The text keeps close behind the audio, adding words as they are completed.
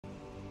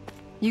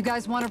You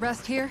guys want to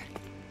rest here?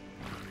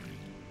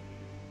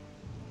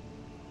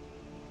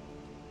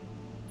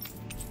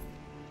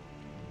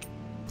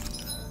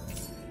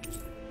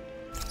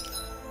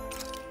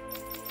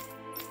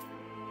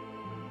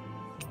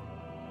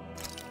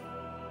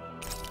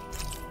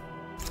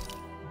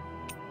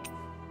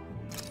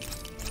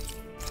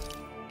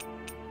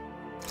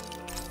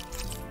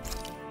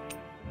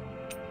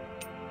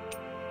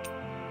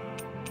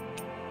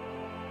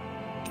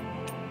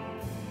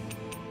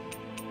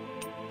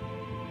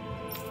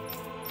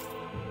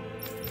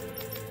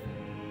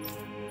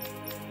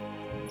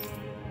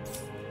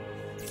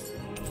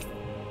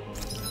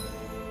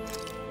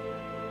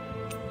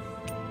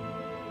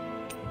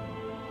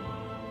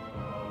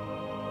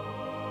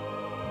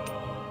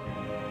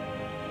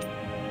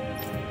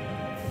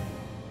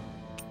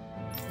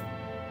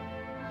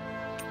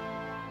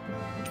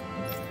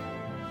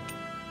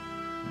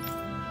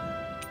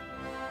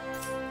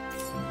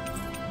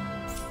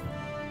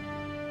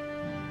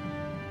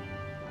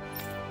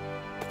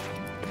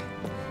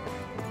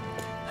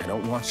 I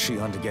don't want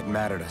Shion to get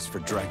mad at us for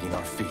dragging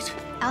our feet.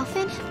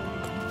 Alphen?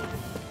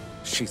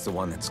 She's the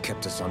one that's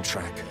kept us on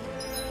track.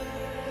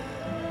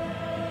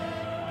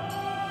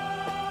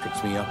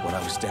 Picked me up when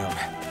I was down.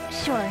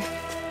 Sure.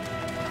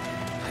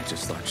 I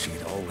just thought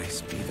she'd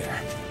always be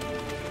there.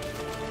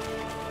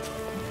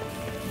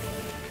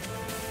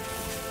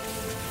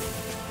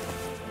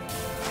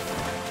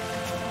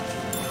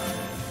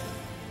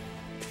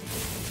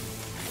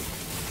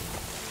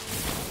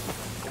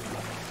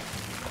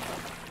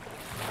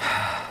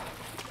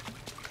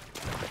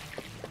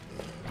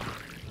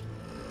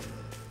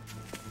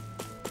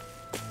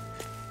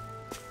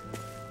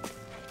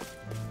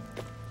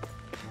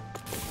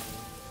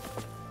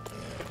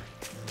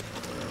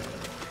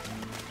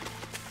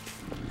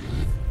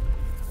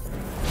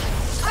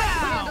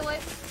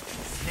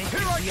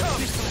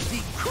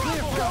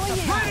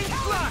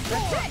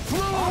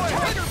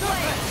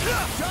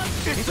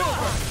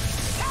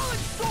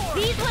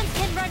 These ones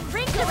can run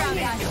rings around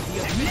us!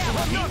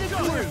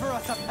 For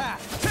us to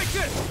pass. Take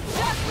this!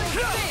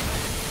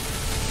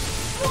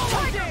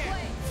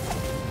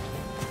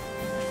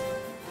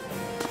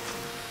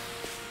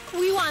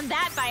 We won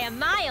that by a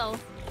mile!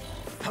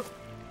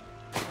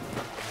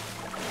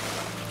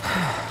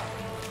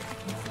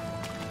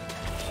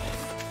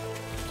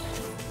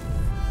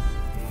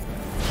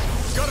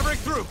 Gotta break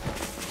through!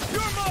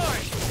 You're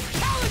mine!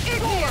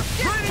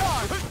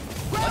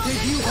 I'll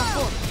take you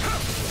before.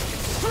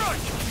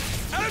 Strike!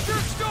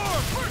 Azure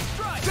Storm! First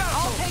strike!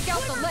 I'll take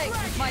out the legs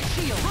with my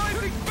shield.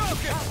 Rising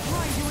Falcon!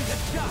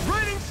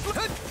 Raining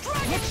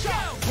Dragon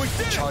Shout! We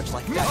did it! Charge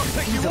like that I'll could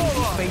take you easily all be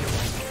on! fatal.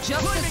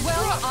 Just as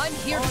well, I'm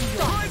here to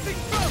stop. Rising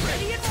Falcon!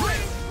 Raining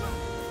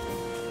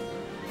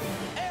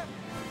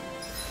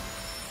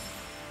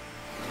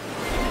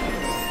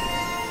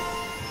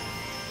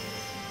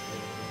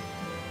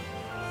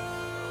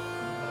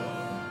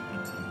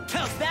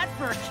How's that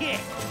for a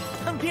kick?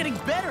 I'm getting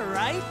better,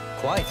 right?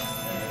 Quite.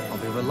 I'll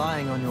be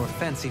relying on your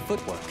fancy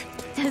footwork.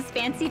 Does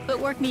fancy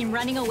footwork mean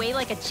running away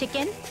like a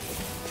chicken?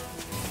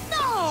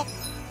 No!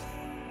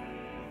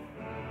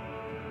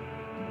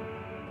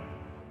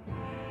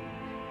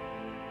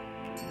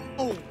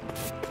 Oh.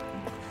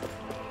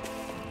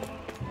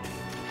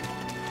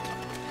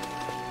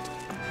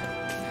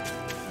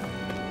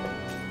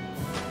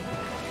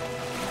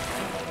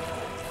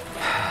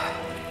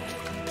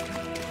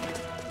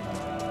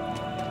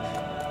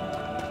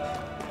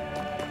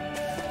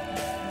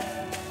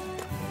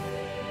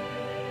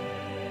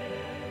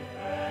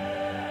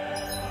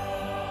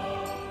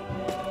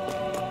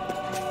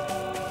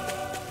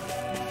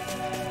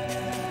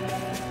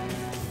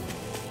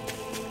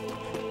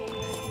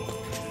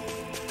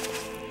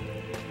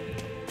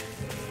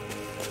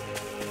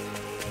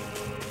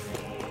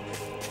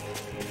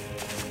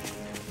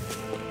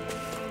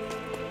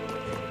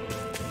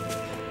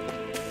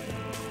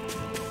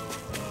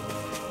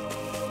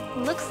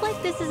 Looks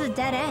like this is a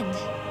dead end.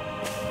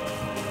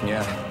 Yeah,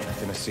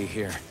 nothing to see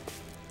here.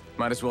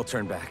 Might as well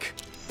turn back.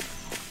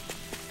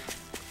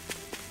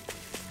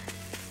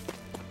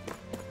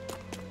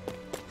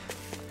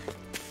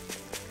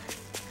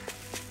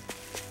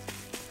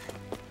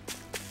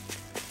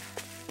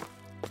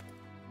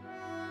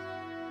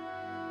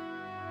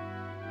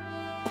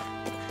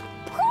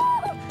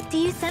 Do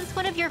you sense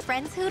one of your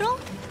friends, Hootle?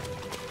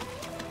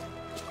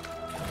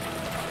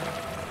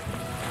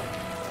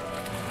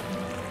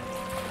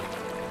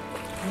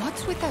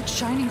 What's with that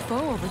shining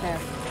foe over there?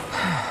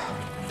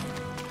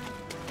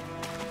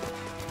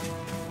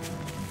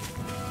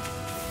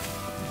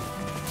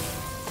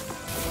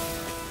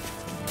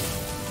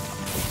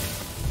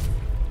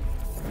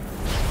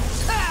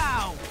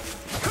 Ow!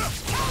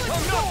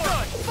 I'm not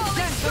done!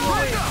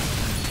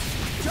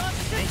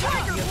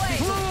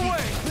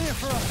 Clear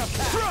for us to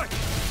pass. Strike!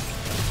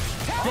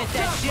 Bet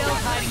that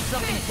shell's hiding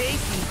something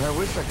tasty. I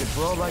wish I could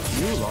throw like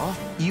you, Law.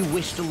 You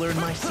wish to learn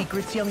my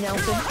secrets, young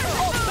Alphen?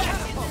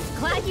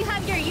 Glad you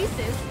have your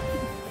uses.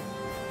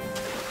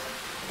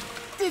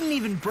 Didn't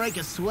even break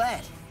a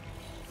sweat.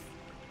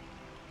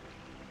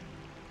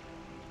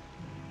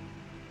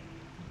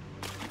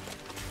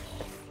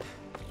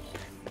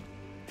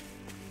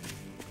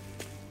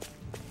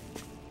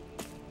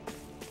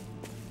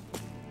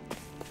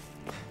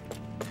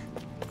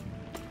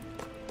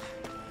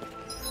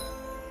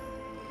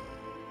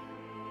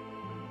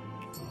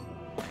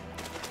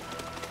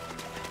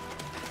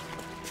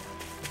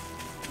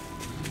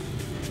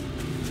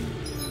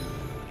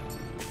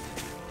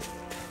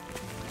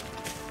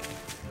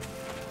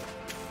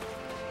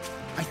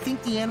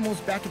 think the animals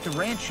back at the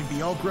ranch should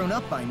be all grown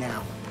up by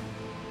now.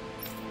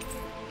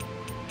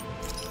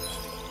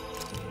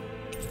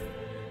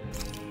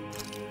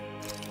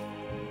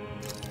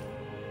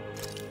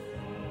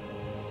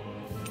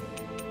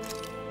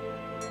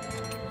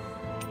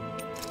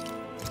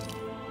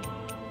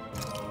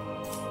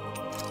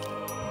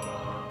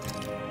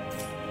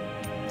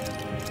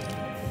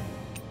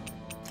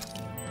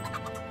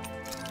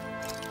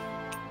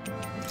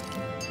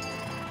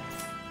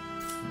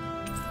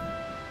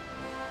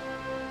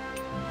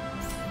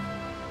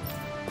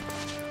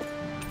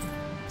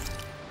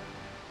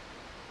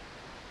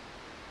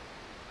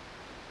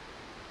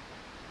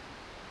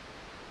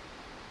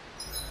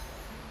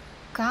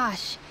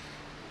 Gosh,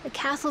 the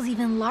castle's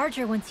even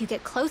larger once you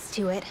get close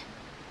to it.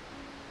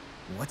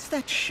 What's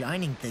that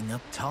shining thing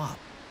up top?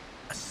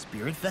 A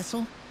spirit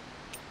vessel?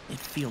 It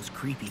feels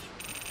creepy,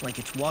 like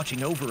it's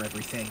watching over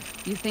everything.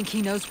 You think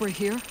he knows we're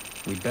here?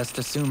 We'd best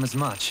assume as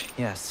much,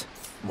 yes.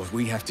 What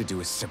we have to do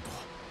is simple.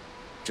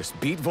 Just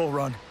beat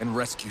Volron and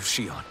rescue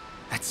Shion.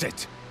 That's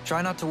it.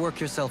 Try not to work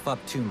yourself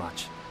up too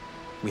much.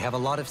 We have a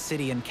lot of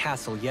city and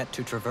castle yet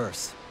to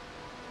traverse.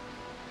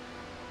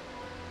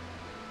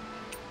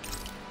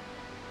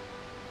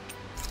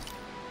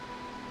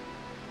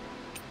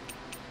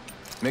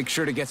 Make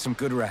sure to get some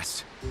good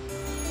rest.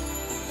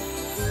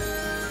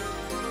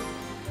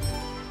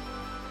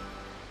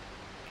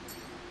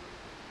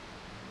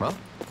 Well,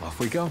 off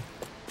we go.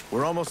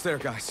 We're almost there,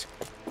 guys.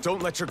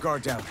 Don't let your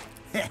guard down.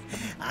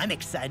 I'm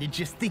excited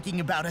just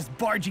thinking about us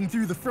barging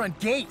through the front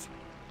gate.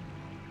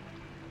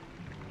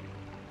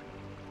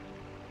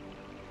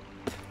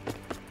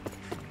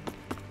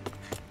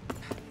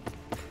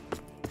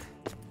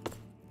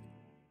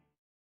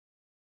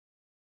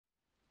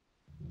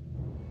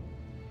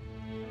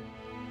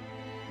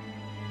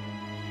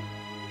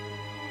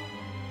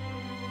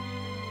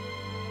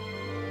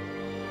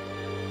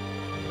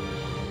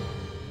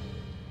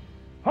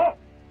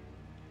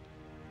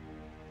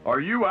 Are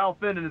you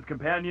Alphen and his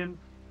companions?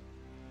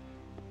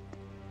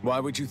 Why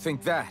would you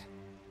think that?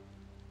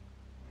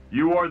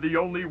 You are the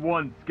only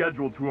one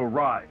scheduled to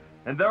arrive,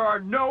 and there are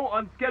no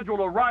unscheduled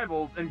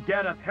arrivals in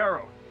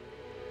Ganatheros.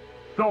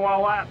 So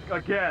I'll ask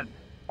again,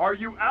 are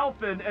you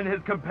Alphen and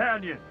his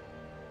companions?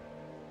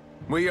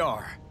 We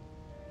are.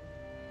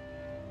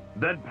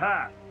 Then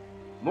pass.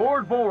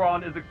 Lord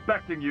Volron is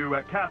expecting you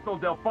at Castle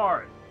Del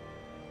Fares.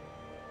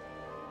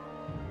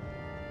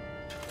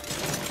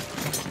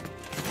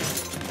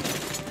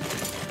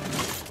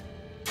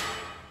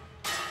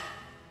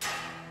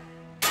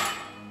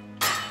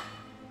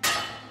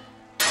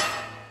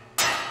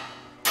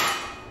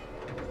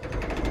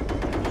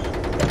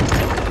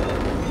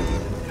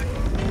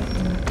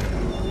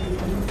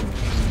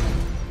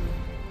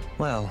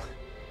 Well,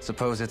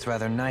 suppose it's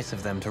rather nice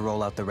of them to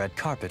roll out the red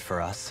carpet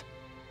for us.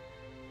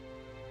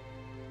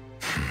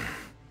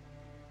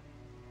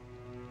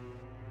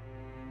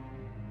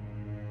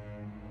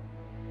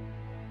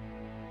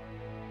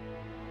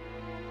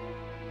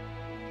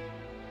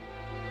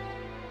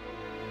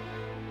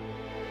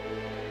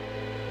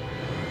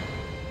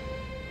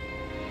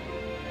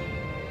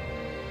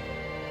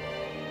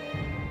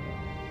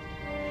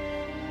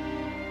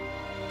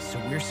 So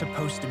we're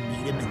supposed to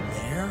meet him in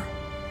there?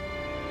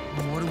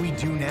 What do we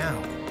do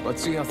now?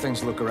 Let's see how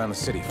things look around the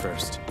city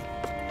first.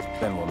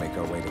 Then we'll make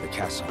our way to the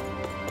castle.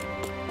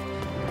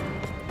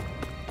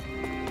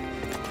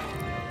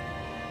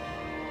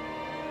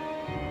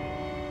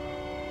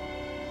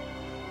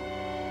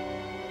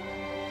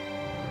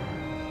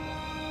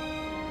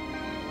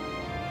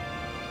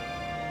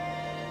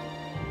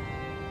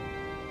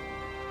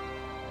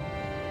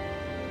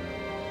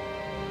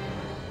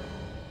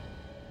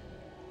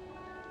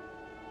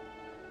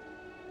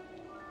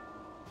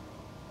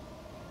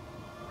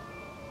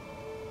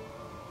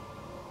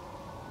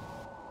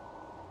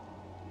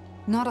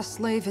 Not a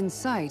slave in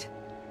sight.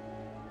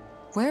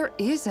 Where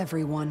is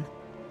everyone?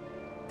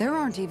 There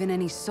aren't even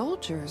any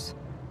soldiers.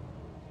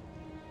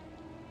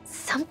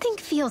 Something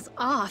feels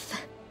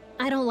off.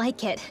 I don't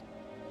like it.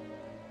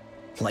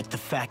 Like the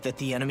fact that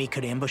the enemy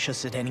could ambush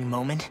us at any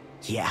moment?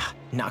 Yeah,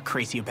 not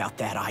crazy about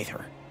that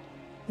either.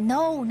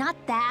 No, not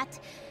that.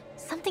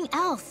 Something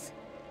else.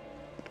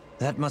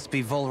 That must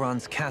be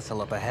Volron's castle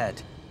up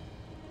ahead.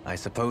 I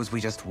suppose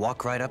we just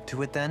walk right up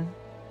to it then?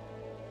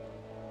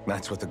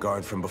 That's what the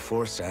guard from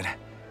before said.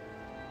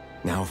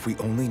 Now, if we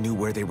only knew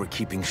where they were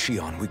keeping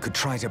Shion, we could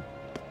try to...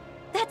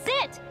 That's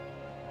it!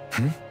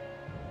 Hmm?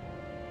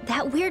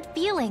 That weird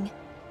feeling.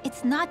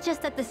 It's not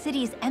just that the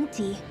city is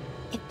empty.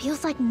 It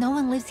feels like no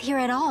one lives here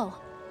at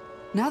all.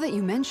 Now that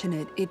you mention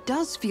it, it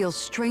does feel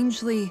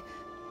strangely...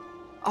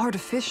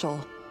 artificial.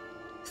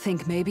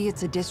 Think maybe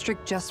it's a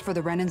district just for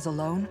the Renans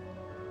alone?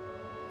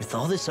 With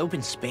all this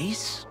open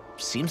space,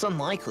 seems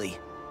unlikely.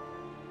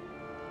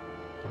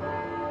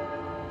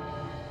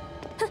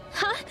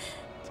 Huh?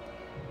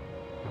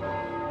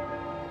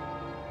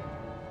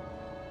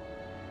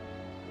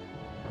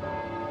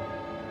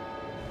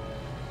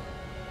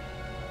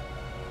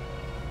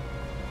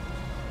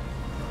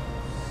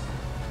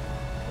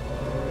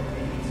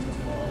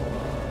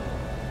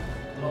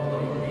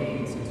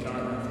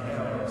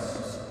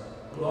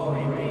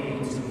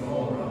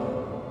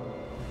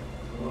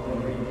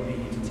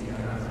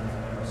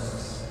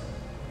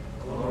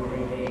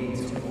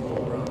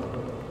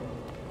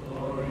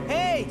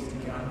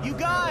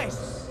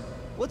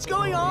 What's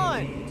going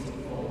on?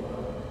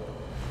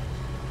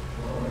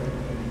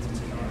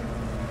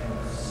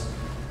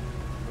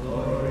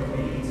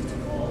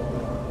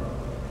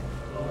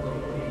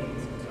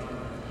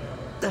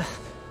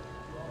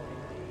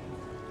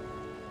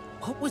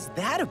 What was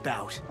that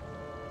about?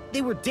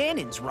 They were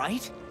Dahnans,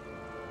 right?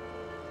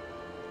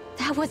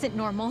 That wasn't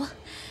normal.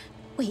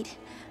 Wait,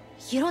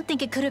 you don't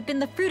think it could have been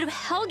the fruit of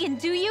Helgen,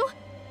 do you?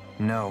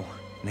 No,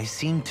 they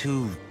seem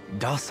too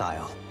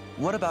docile.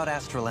 What about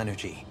astral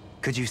energy?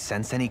 Could you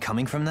sense any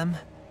coming from them?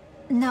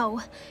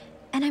 No,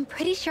 and I'm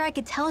pretty sure I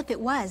could tell if it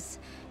was.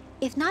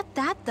 If not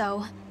that,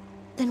 though,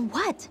 then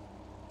what?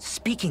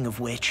 Speaking of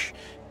which,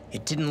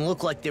 it didn't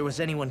look like there was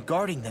anyone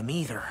guarding them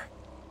either.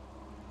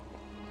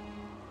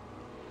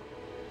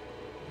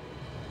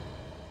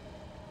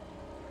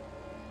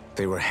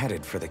 They were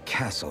headed for the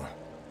castle.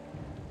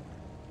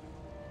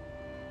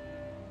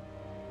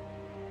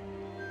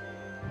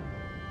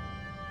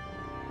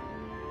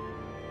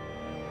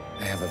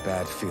 I have a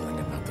bad feeling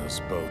about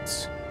those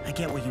boats. I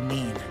get what you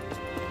mean.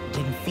 It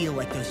didn't feel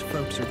like those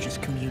folks are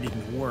just commuting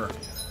to work.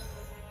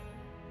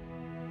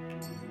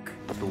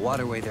 The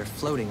waterway they're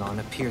floating on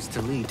appears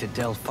to lead to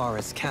Del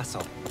Farra's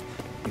castle.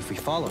 If we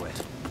follow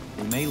it,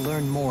 we may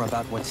learn more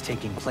about what's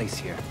taking place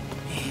here.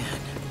 Man,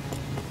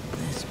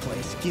 this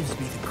place gives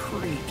me the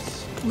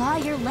creeps. La,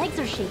 your legs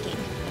are shaking.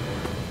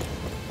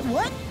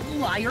 What?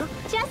 Liar?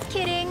 Just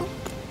kidding.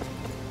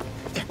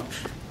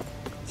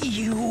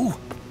 You...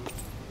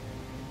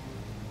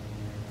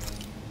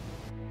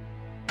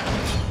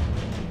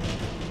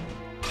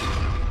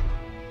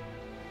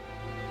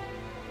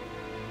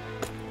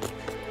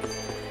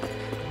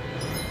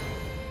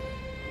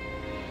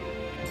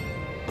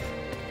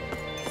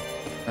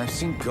 I've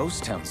seen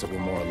ghost towns that were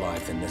more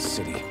alive than this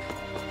city.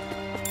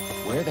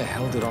 Where the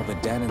hell did all the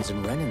Dahnans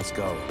and Renans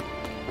go?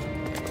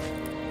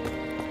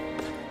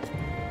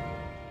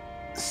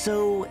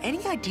 So,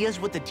 any ideas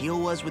what the deal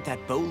was with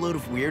that boatload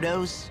of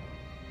weirdos?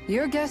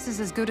 Your guess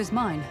is as good as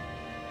mine.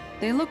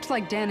 They looked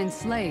like Dahnan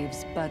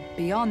slaves, but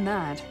beyond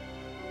that...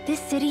 This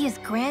city is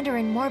grander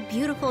and more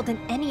beautiful than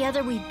any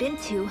other we've been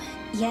to,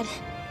 yet...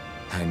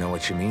 I know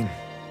what you mean.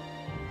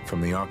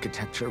 From the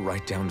architecture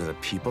right down to the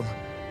people,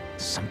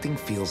 something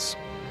feels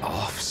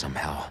off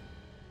somehow.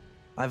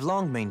 I've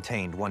long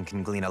maintained one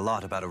can glean a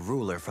lot about a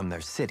ruler from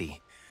their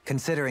city.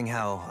 Considering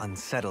how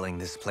unsettling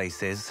this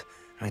place is,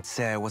 I'd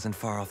say I wasn't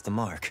far off the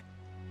mark.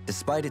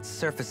 Despite its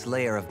surface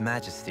layer of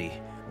majesty,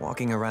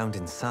 walking around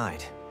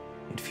inside,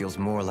 it feels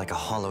more like a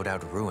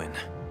hollowed-out ruin.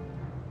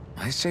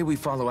 I say we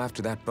follow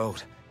after that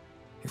boat.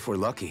 If we're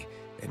lucky,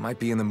 they might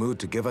be in the mood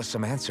to give us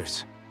some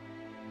answers.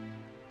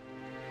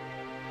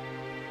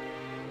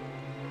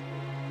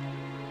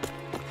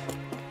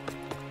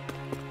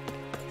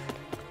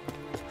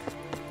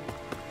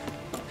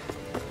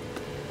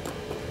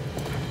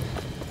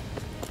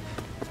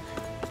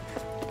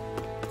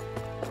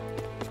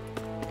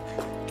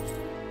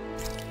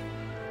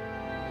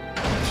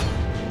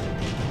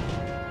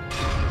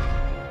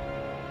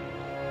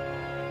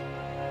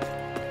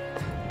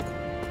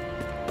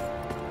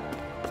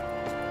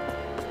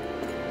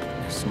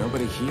 There's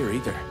nobody here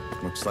either.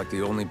 Looks like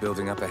the only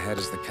building up ahead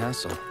is the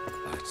castle,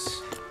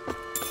 but...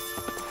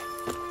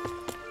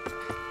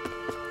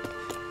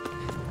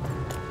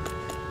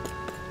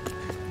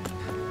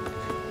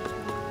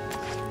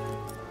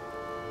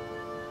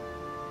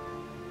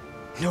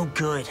 No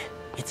good.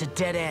 It's a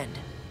dead end.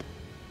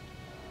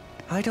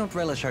 I don't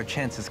relish our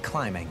chances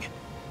climbing.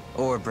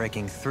 Or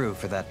breaking through,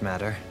 for that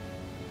matter.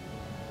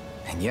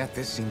 And yet,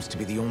 this seems to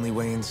be the only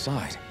way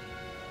inside.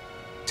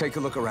 Take a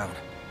look around.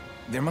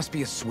 There must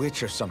be a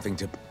switch or something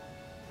to...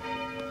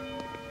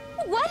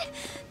 What?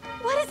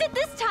 What is it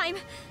this time?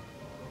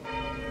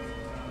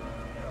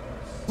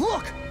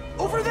 Look!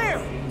 Over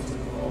there!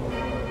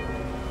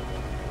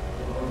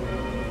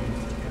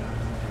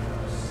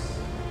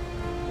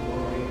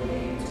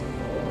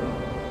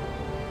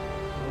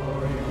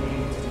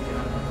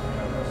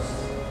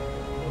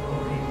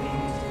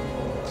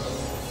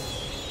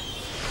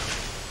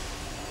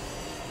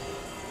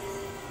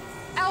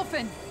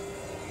 Alphen!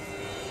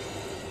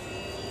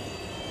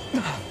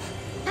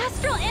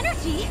 Astral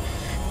energy?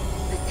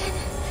 But then...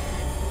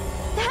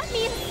 that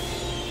means...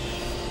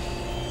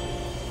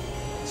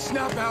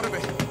 Snap out of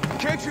it!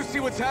 Can't you see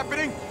what's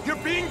happening? You're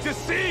being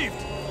deceived!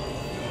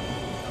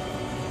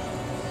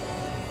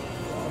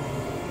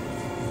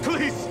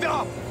 Please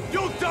stop!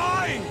 You'll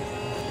die!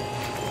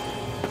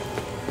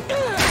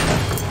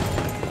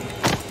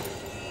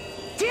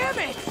 Damn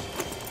it!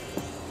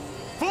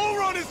 Bull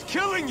Run is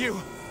killing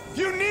you!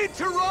 You need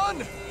to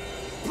run!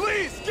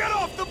 Please, get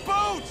off the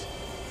boat!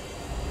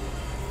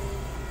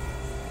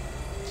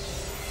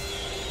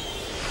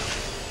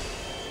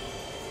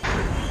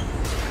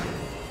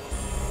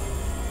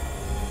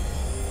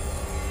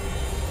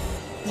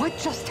 What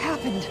just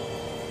happened?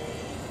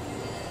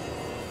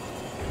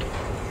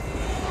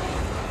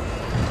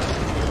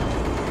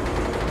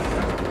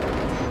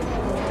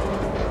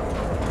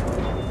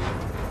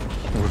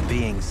 We're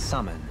being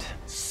summoned.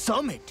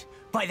 Summoned?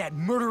 By that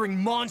murdering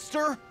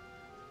monster?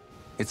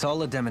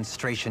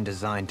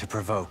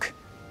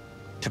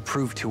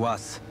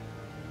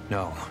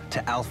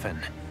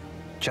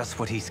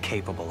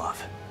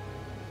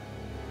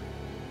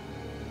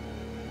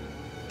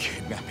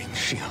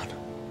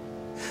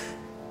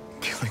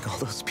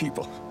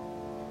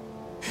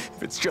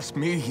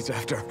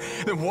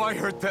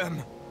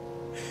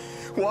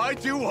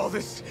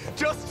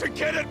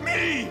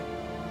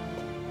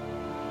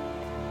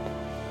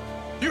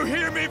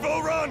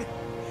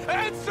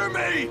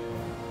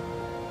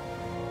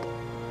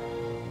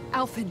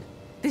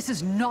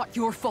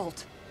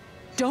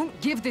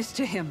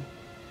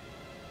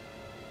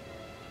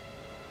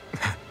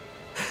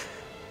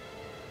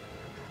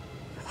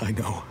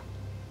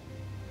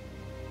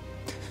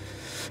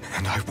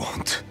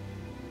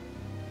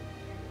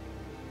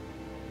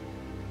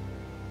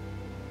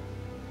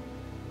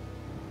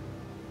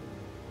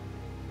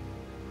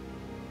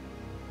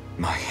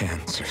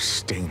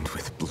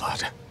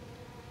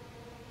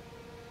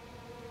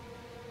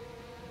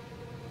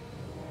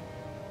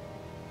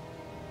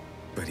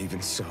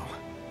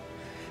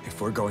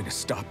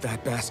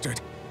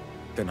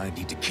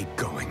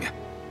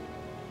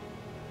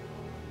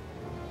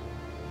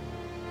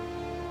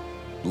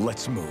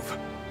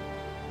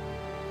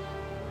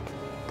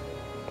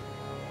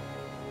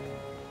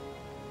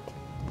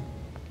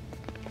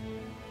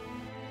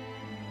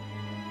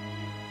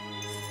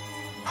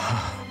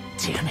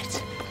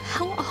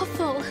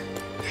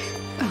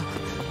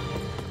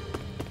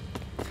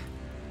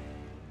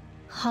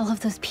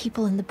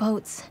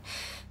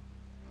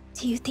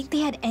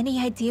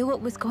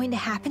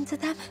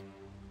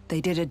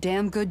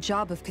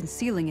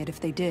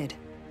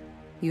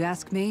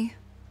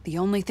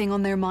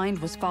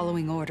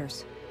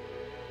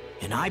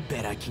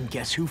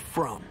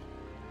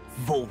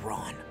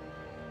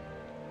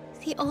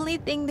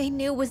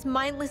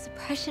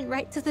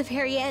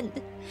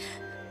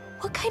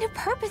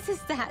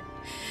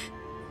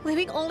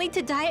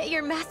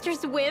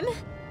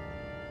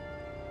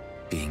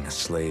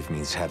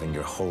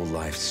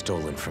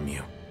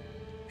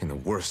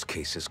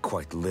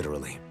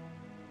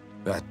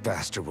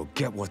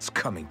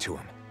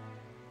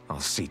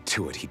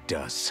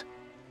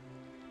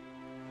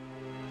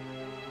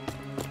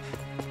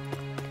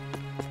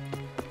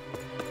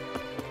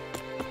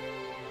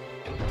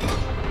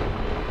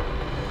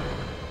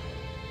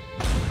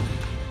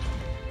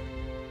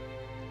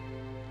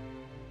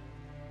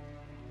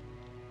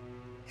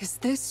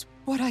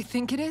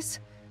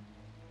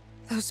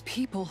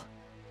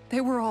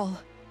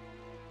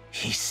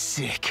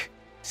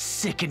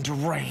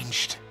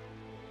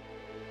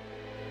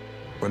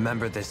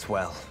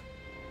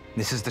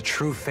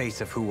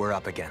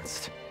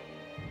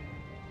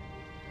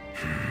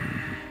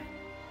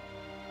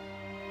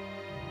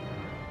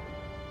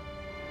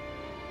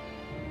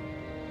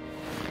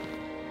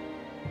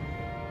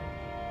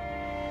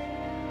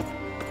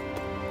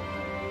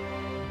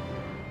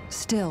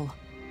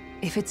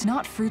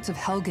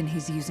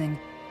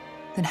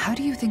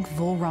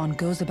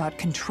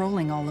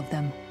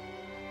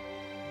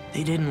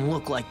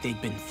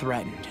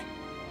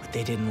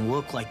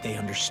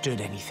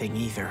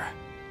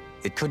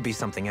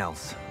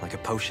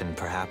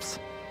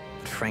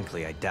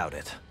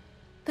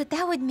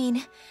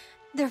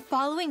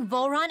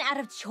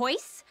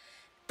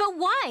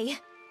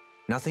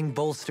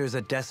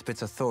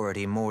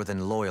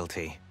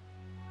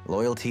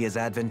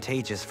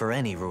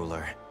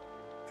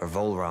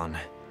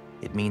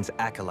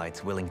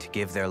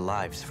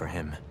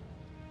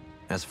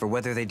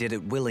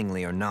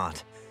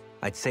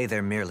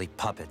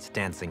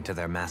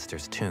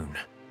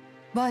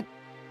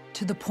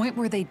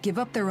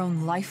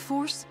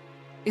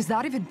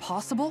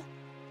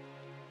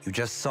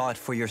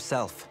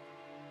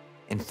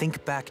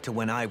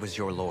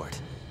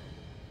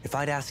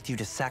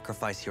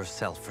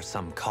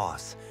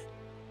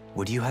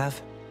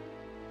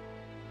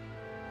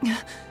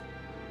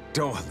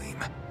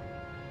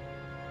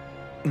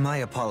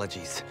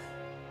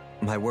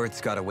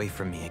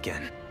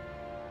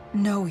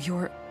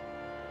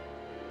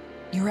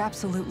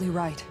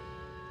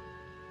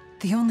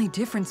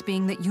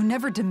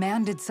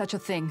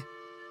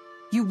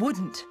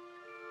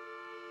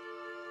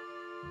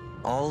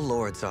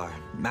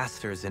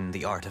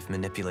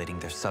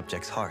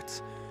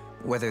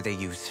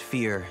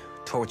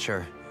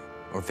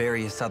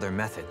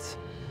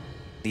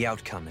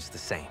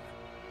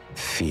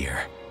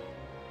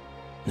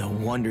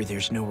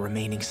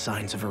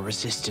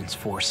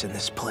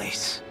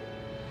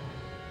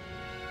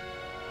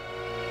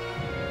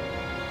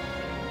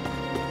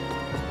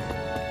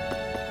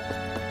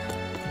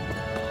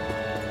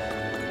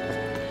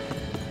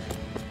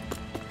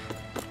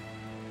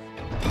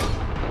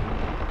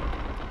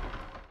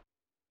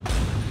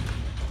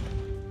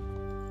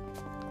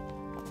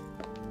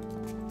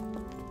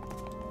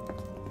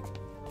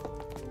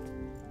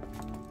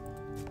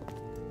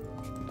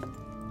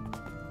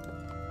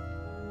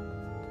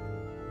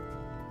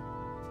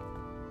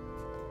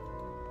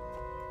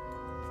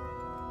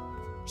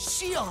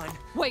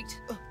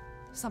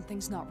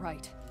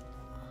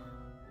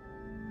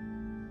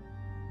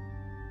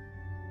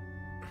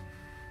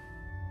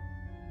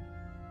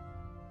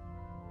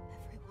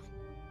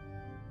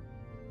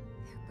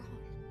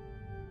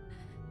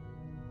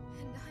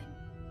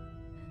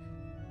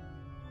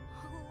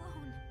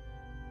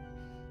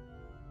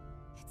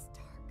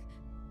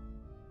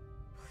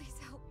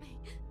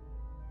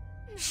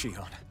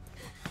 Shion,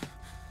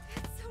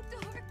 It's so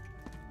dark.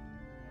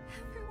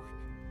 Everyone.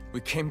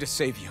 we came to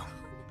save you.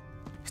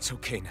 It's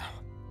okay now.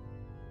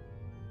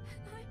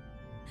 And I'm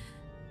all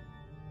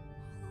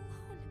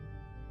alone.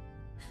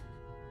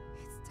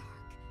 It's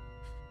dark.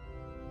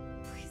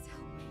 Please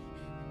help me.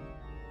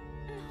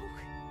 No.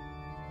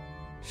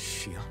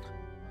 Shion?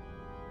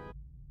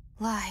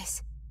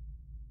 Lies.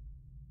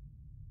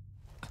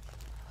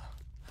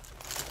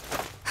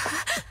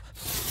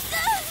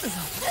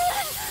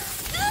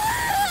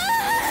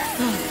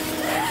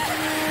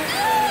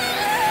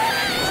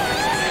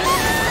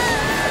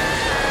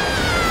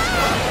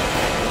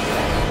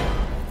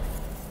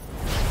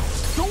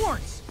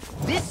 Thorns!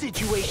 This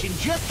situation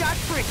just got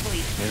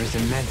prickly. There is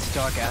immense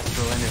dark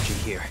astral energy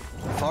here.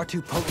 Far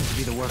too potent to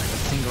be the work of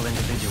a single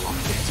individual.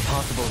 It's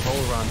possible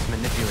Volron's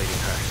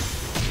manipulating her.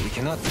 We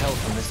cannot tell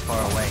from this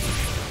far away.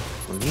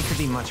 We'll need to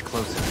be much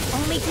closer.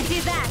 Only to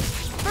do that,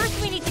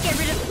 first we need to get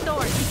rid of the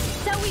thorns.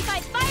 So we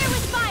fight fire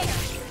with fire!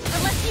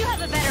 Unless you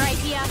have a better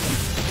idea.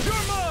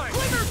 You're mine!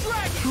 Glimmer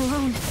Dragon!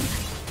 Alone.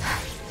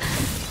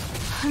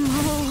 I'm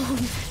all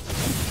alone.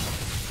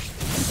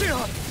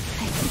 Shion!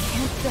 I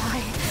can't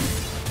die.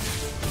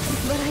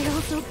 But I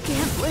also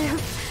can't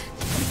live.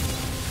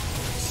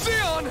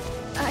 Shion!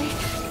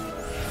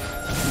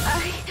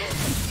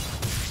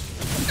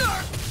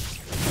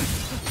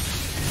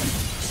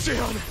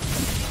 Shion!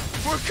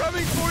 We're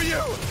coming for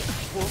you!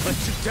 Won't let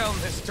you down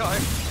this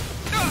time.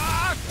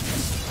 Ah!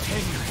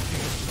 Hang right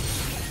there.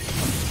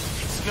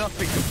 It's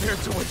nothing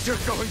compared to what you're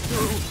going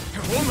through.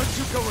 I won't let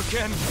you go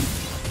again.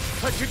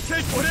 I can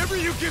take whatever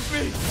you give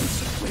me.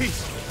 So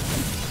please,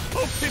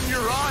 open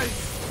your eyes.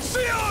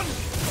 Shion!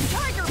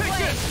 Tiger Take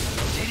Blade! it!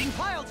 Rotating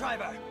pile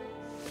driver!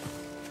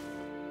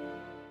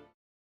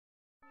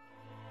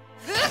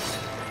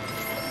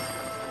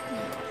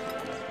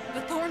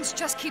 The thorns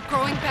just keep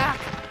growing back.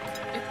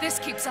 If this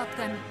keeps up,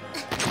 then...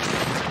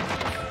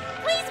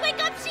 Please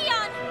wake up,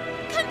 Shion!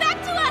 Come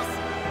back to us!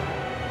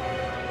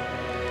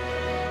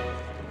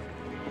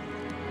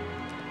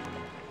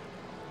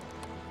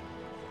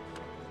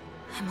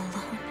 I'm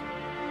alone.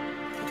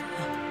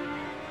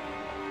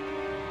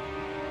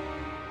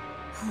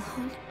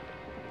 Alone?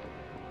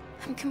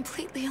 I'm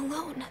completely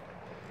alone.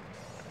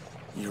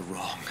 You're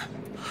wrong.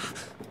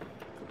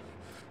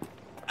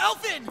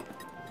 Elfin!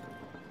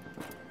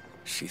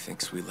 She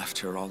thinks we left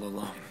her all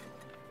alone.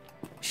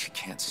 She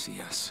can't see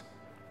us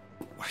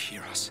or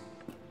hear us.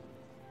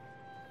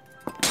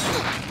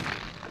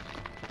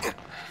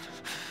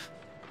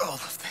 All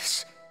of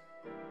this.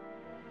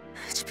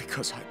 It's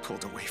because I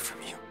pulled away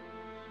from you.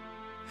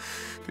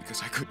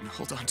 Because I couldn't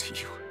hold on to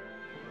you.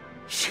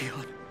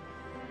 Shion.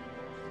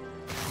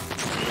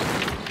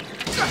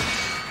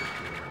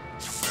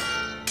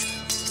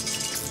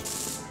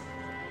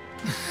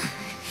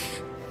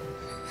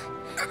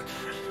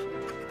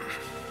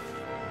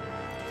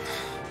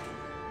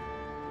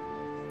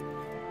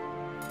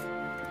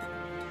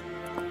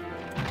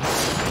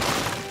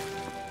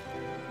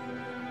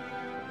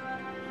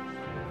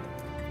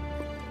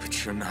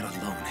 But you're not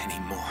alone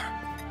anymore.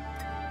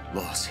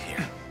 Law's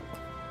here.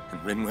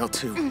 And Rinwell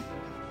too.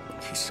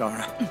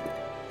 Kisara.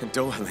 And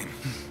Dohaling.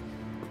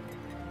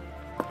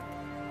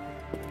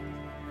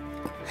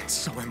 And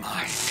so am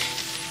I.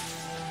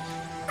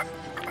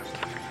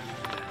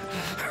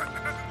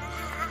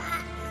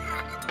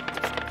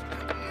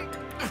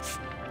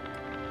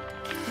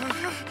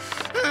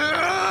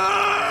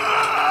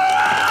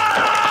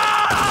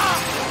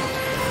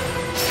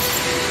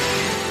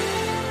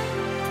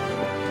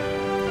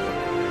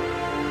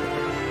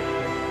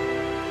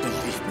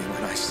 Believe me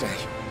when I say,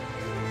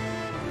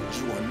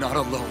 you are not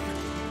alone.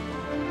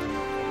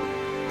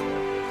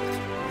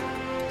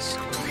 So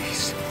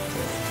please,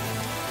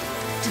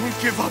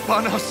 don't give up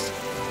on us.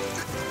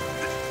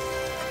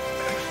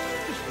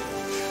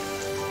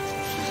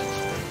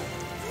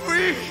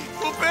 We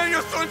will bear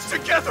your thorns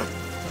together.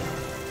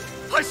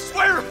 I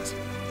swear it.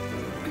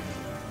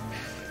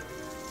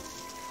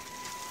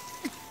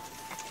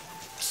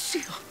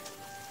 Shion.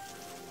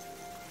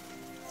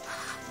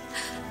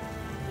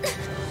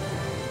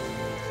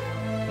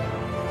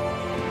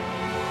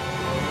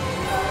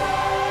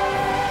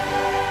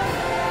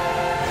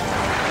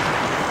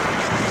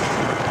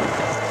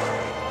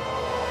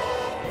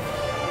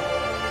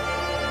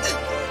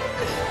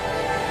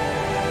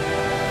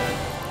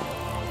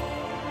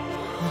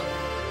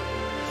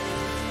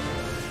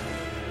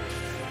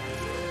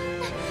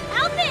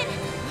 Alvin!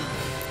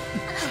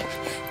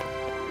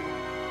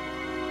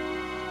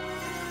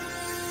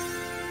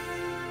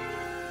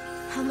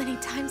 How many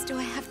times do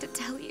I have to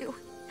tell you?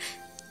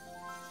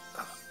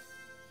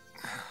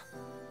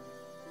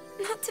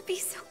 Not to be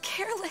so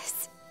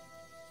careless.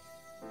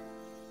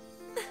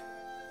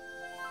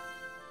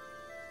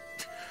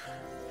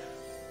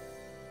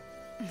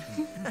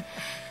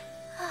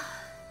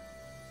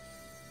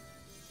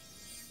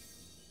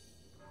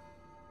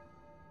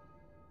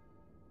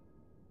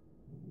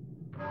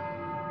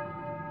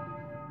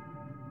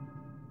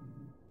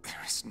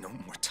 There is no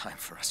more time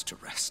for us to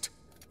rest.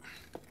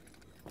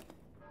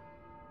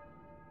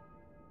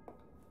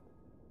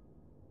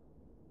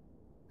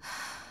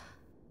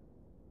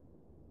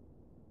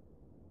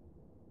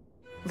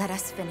 Let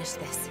us finish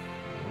this.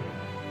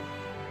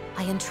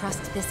 I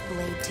entrust this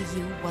blade to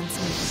you once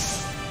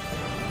more.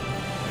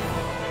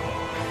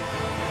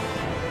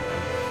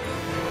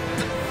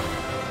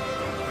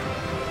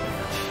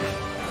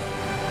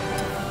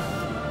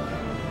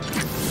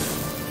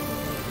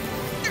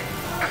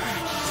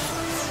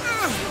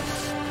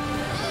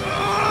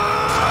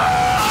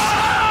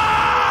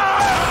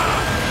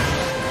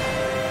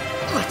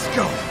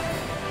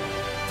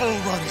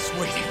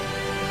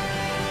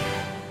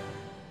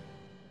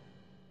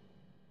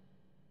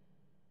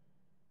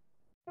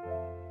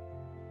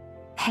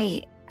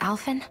 Hey,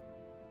 Alphen?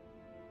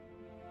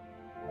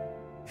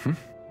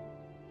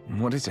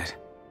 What is it?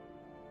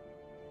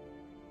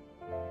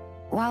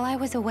 While I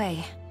was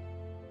away,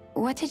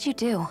 what did you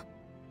do?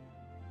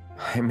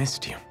 I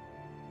missed you.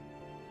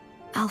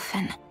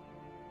 Alphen.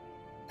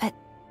 But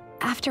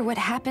after what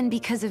happened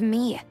because of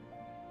me...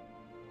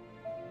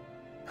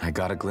 I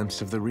got a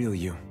glimpse of the real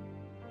you.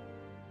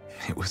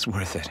 It was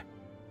worth it.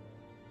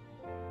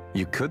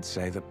 You could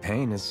say the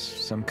pain is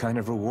some kind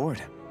of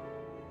reward.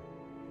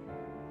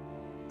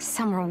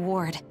 Some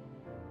reward.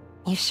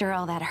 You sure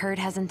all that hurt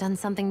hasn't done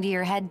something to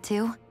your head,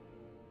 too?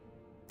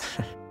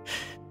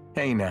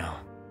 Hey, now.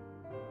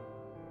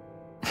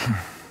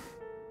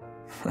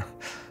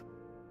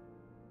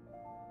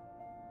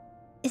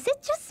 Is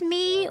it just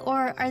me,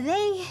 or are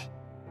they...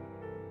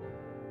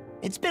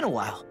 It's been a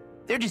while.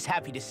 They're just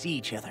happy to see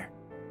each other.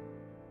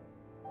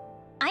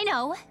 I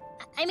know.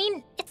 I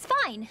mean, it's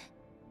fine.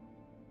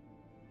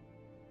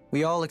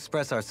 We all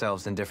express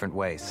ourselves in different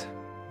ways.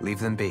 Leave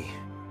them be.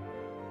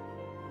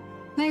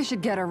 They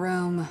should get a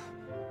room.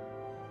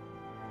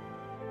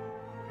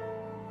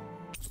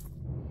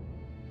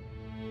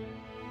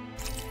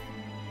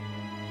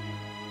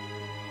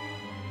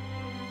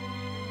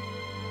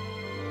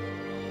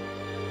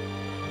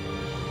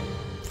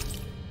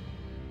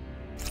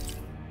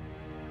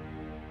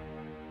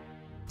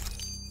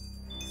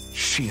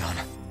 Shion.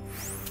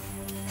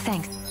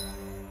 Thanks.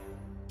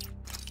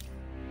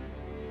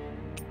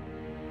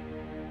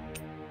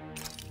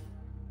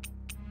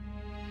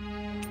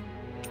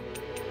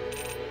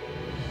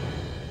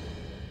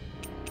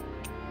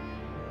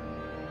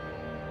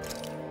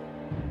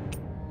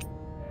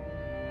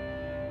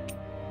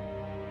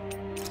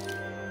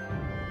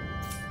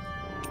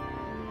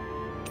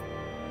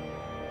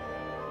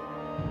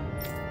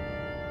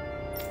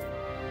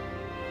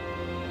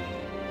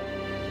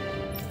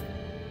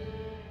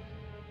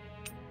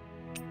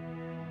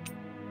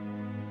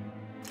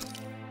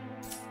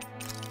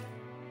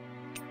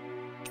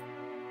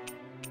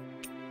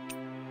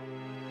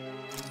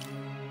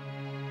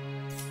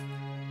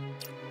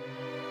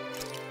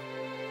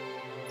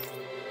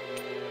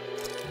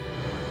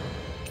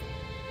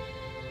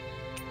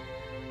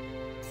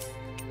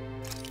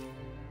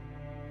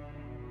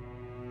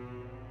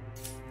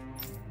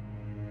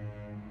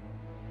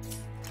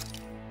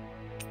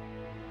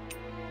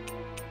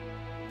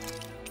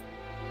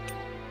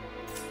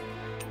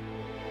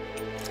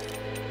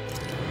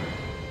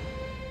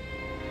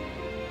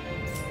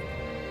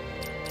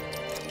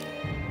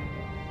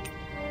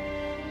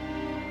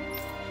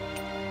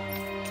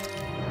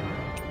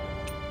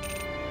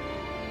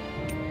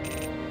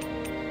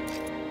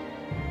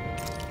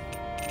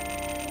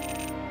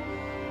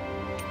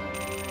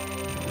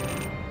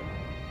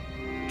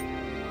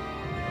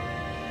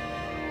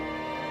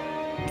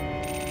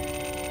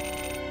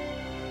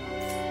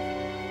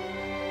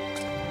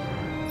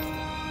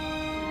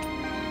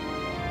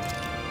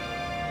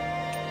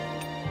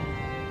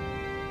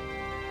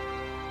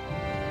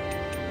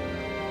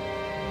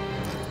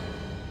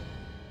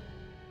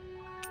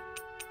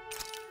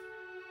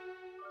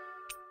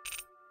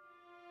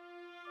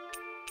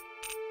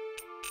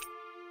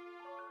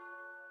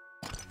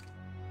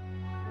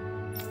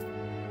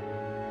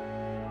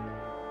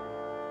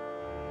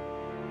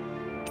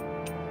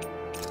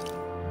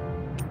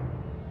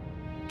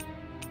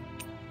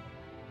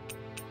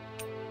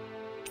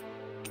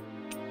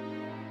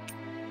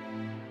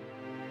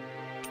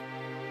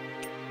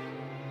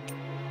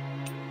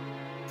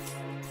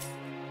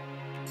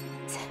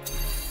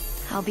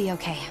 I'll be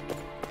okay.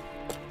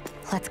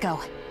 Let's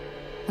go.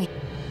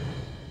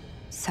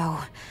 So,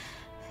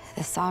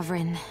 the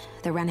Sovereign,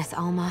 the Renis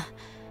Alma,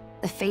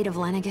 the fate of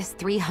Lenegis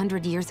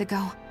 300 years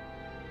ago?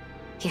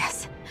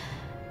 Yes.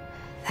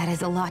 That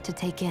is a lot to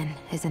take in,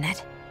 isn't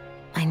it?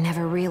 I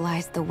never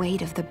realized the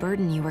weight of the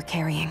burden you were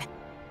carrying.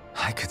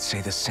 I could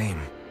say the same.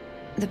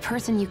 The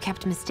person you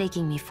kept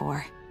mistaking me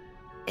for.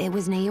 It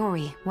was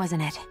Naori,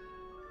 wasn't it?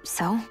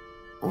 So,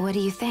 what do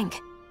you think?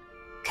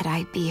 Could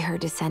I be her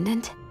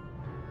descendant?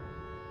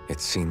 It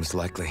seems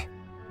likely.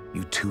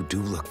 You two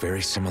do look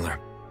very similar.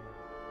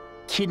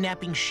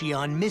 Kidnapping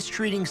Shion,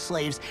 mistreating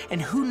slaves, and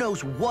who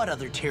knows what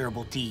other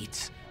terrible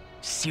deeds.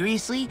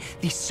 Seriously?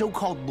 These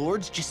so-called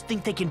lords just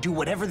think they can do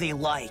whatever they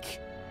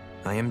like.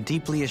 I am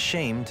deeply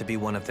ashamed to be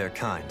one of their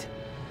kind.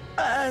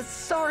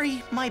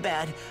 Sorry, my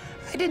bad.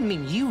 I didn't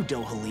mean you,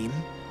 Dohalim.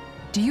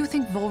 Do you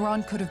think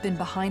Volron could have been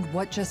behind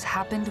what just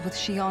happened with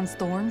Shion's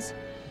thorns?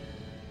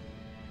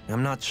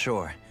 I'm not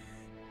sure.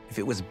 If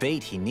it was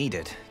bait he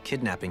needed,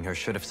 kidnapping her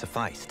should have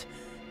sufficed.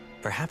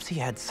 Perhaps he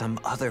had some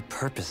other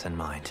purpose in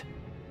mind.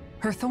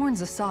 Her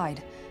thorns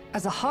aside,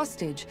 as a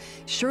hostage,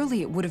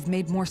 surely it would have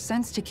made more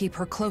sense to keep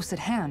her close at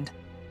hand.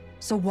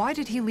 So why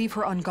did he leave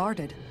her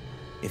unguarded?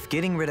 If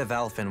getting rid of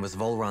Alphen was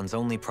Volron's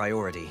only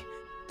priority,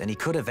 then he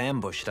could have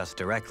ambushed us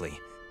directly.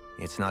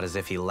 It's not as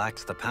if he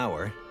lacks the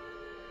power.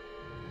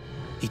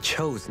 He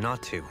chose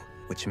not to,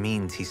 which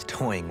means he's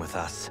toying with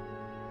us,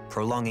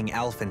 prolonging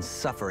Alphen's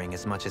suffering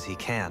as much as he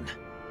can.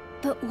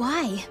 But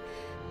why?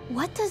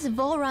 What does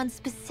Volron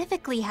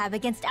specifically have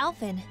against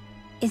Alphen?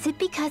 Is it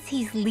because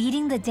he's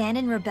leading the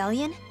Dahnan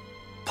rebellion?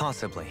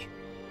 Possibly.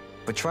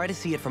 But try to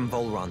see it from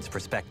Volron's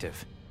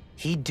perspective.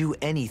 He'd do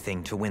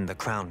anything to win the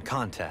crown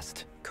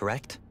contest,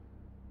 correct?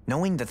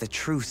 Knowing that the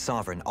true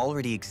sovereign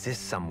already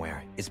exists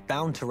somewhere is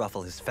bound to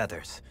ruffle his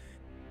feathers.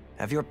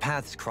 Have your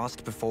paths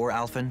crossed before,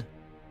 Alphen?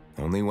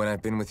 Only when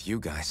I've been with you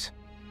guys.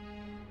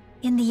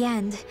 In the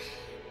end,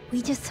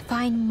 we just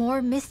find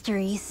more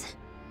mysteries.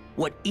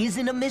 What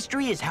isn't a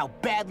mystery is how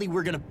badly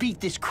we're gonna beat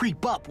this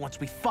creep up once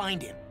we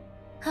find him.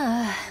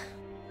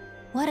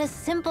 What a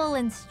simple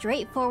and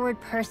straightforward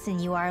person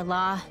you are,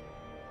 Law.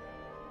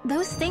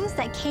 Those things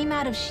that came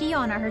out of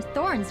Xion are her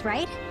thorns,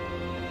 right?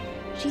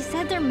 She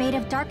said they're made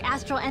of dark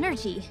astral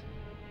energy.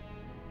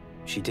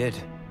 She did.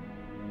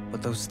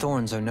 But those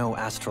thorns are no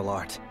astral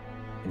art,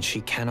 and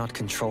she cannot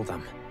control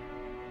them.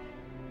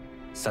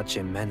 Such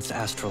immense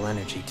astral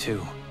energy,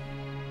 too.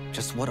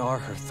 Just what are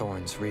her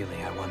thorns, really,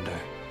 I wonder?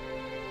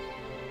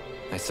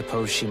 I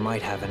suppose she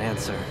might have an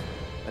answer,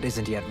 but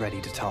isn't yet ready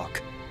to talk.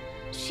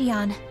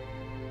 Xion.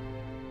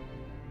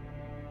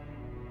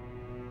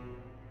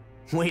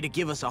 Way to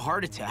give us a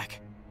heart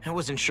attack. I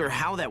wasn't sure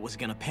how that was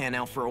gonna pan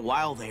out for a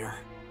while there.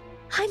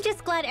 I'm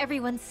just glad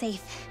everyone's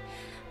safe.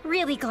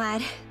 Really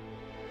glad.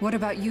 What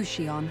about you,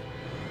 Xion?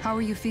 How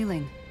are you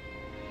feeling?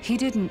 He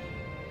didn't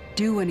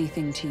do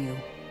anything to you,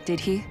 did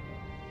he?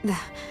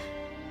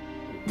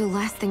 The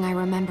last thing I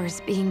remember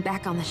is being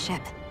back on the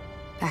ship.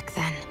 Back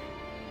then.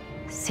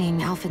 Seeing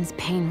Alphen's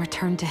pain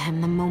return to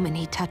him the moment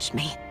he touched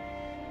me.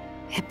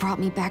 It brought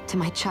me back to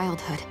my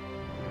childhood.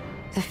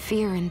 The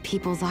fear in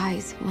people's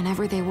eyes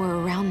whenever they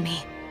were around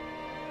me.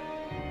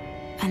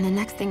 And the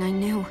next thing I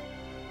knew,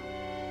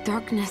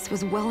 darkness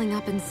was welling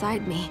up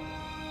inside me.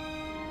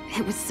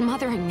 It was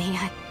smothering me.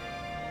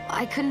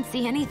 I couldn't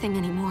see anything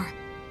anymore.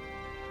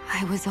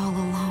 I was all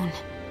alone.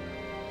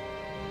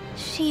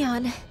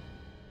 Xion.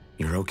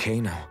 You're okay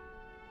now.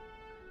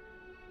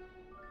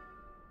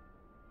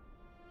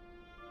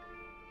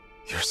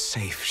 You're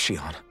safe,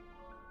 Xion.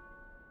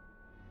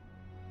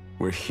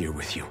 We're here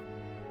with you.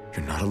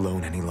 You're not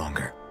alone any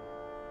longer.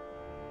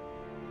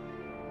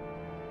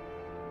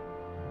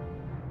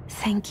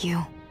 Thank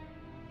you.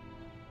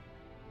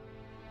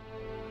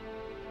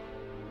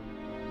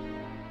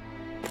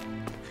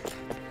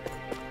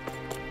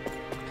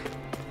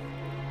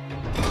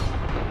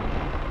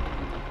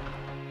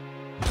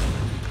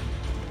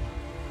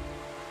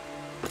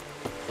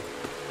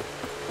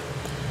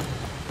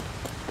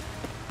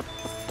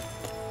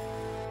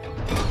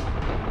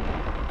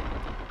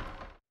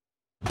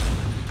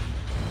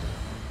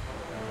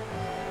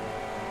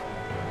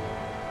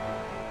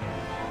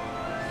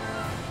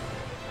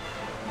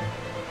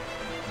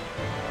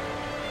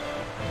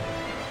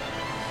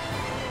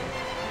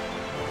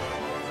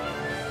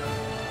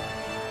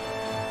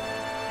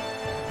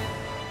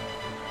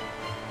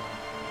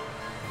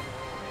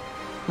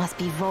 Must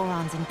be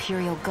Volron's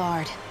Imperial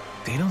Guard.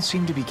 They don't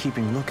seem to be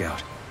keeping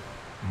lookout.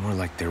 More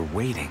like they're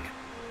waiting.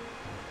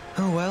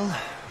 Oh well,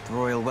 the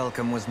royal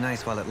welcome was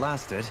nice while it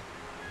lasted.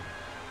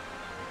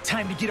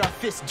 Time to get our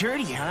fists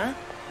dirty, huh?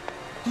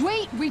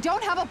 Wait, we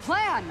don't have a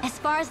plan! As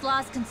far as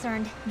Law's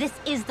concerned, this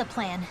is the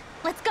plan.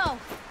 Let's go!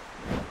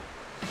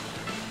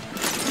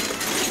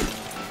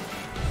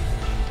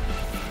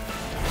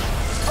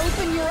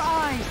 Open your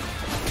eyes!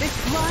 This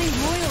blind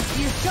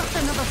loyalty is just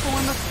another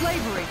form of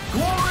slavery.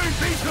 Glory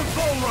be to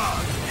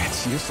Volron!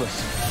 It's useless.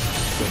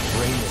 They're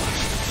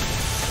brainwashed.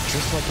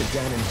 Just like the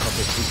Dahnan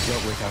puppets we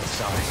dealt with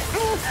outside.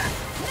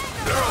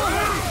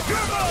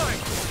 Goodbye!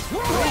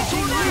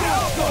 Raging Rena!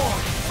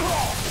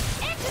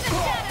 Into the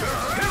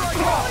shadows! Here I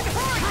go!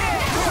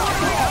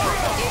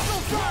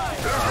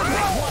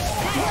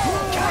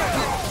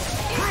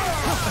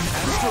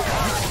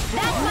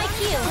 That's my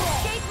cue!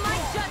 Escape my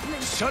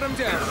judgment! Shut him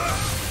down!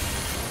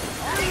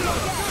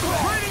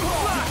 Raining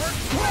flash!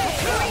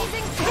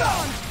 Blazing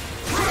storm!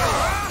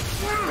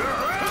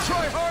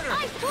 Try harder!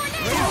 Ice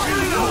tornado!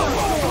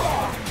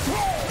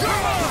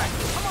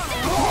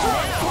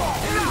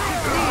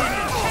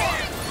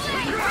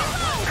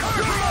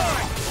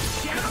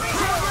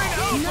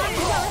 None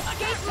shall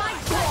escape my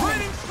judgment!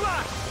 Raining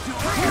flash!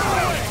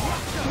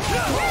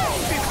 Here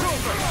goes!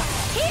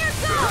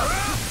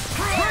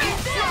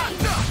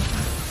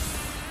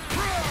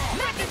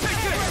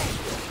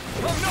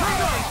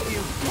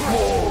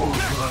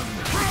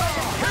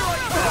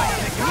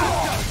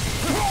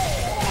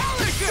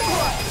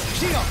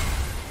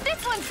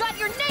 This one's got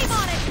your name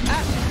on it!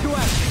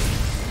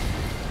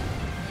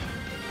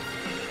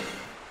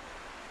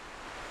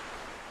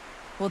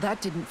 Well,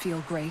 that didn't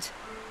feel great.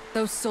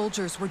 Those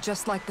soldiers were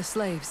just like the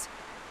slaves,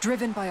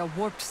 driven by a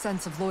warped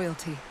sense of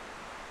loyalty.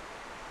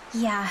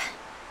 Yeah,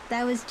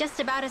 that was just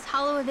about as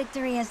hollow a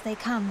victory as they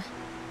come.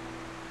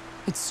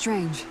 It's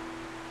strange.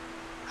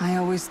 I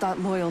always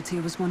thought loyalty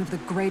was one of the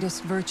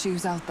greatest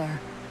virtues out there.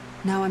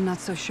 Now I'm not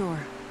so sure.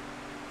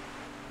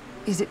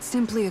 Is it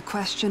simply a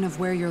question of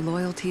where your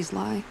loyalties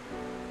lie?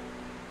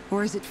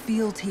 Or is it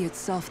fealty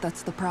itself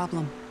that's the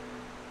problem?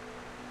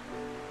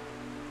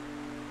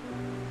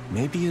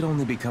 Maybe it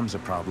only becomes a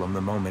problem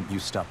the moment you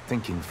stop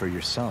thinking for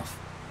yourself.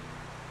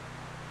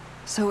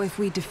 So if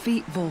we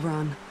defeat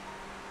Volran,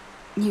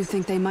 you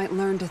think they might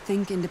learn to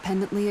think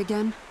independently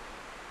again?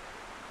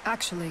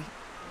 Actually,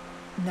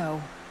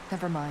 no.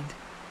 Never mind.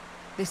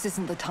 This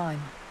isn't the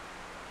time.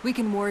 We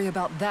can worry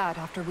about that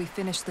after we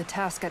finish the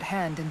task at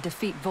hand and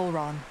defeat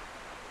Volran.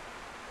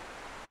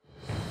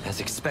 As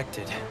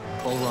expected,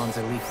 Volran's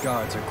elite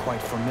guards are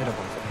quite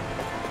formidable.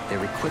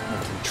 Their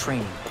equipment and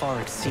training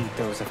far exceed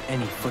those of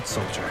any foot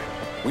soldier.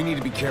 We need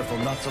to be careful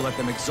not to let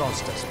them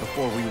exhaust us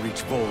before we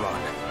reach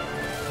Volran.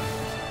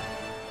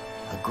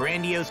 A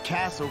grandiose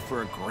castle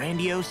for a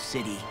grandiose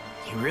city.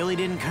 He really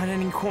didn't cut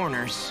any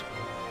corners.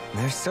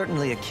 They're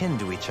certainly akin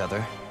to each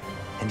other.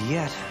 And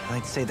yet,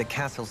 I'd say the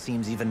castle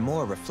seems even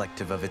more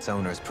reflective of its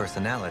owner's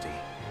personality.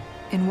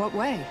 In what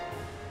way?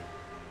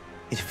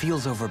 It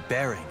feels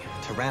overbearing,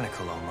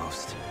 tyrannical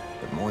almost.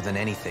 But more than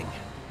anything,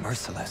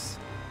 merciless.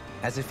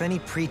 As if any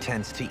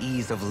pretense to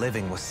ease of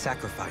living was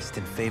sacrificed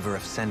in favor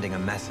of sending a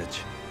message.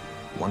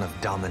 One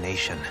of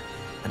domination,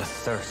 and a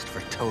thirst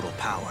for total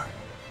power.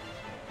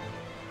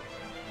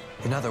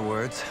 In other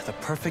words, the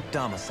perfect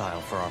domicile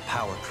for our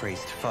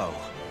power-crazed foe.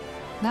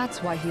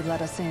 That's why he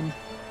let us in.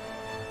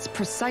 It's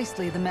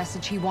precisely the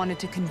message he wanted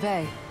to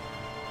convey.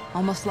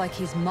 Almost like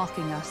he's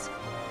mocking us.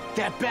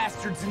 That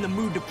bastard's in the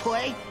mood to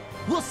play?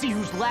 We'll see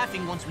who's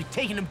laughing once we've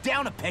taken him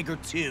down a peg or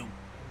two.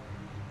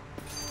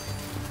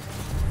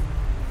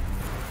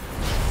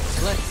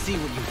 Let's see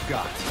what you've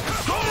got.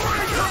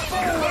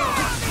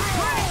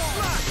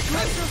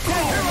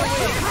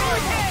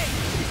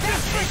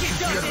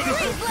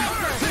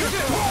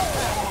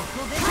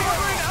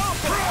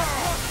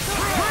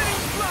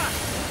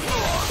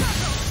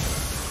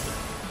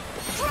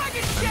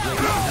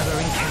 Another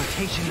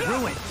incantation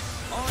ruined.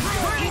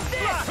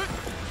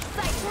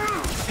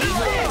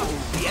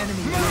 The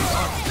enemy moves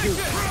on you.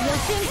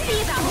 You'll soon see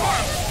about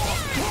that.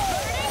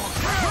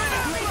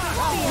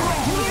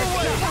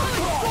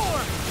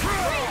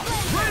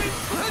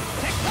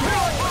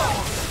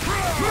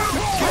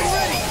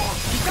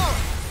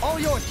 All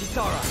yours,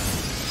 Kisara.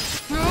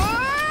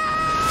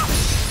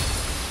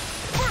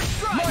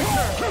 My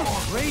turn.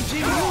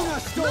 Raging Luna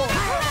Storm.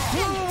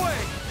 Blow away.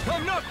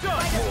 I'm not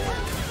done.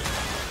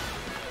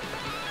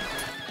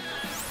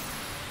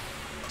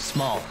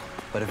 Small,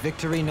 but a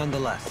victory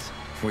nonetheless.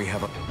 We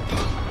have a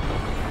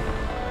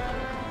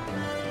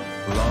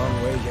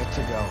long way yet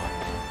to go.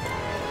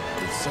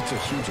 It's such a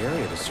huge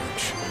area to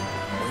search.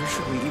 Where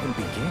should we even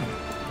begin?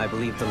 I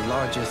believe the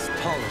largest,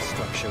 tallest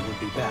structure would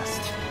be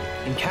best.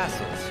 In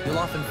castles, you'll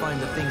often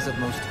find the things of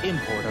most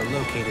import are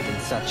located in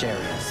such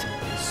areas.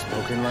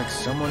 Spoken like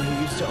someone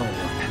who used to own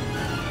one.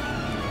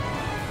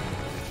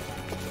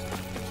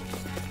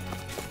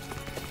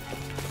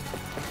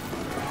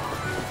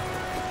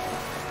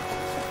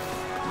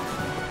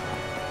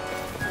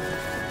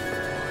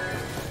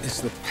 Is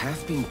the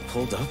path being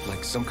pulled up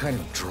like some kind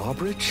of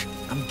drawbridge?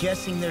 I'm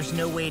guessing there's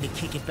no way to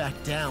kick it back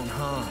down,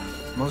 huh?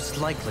 Most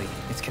likely,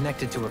 it's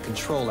connected to a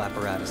control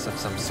apparatus of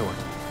some sort.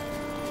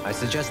 I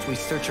suggest we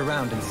search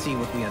around and see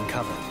what we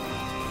uncover.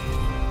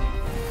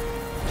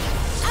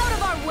 Out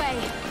of our way!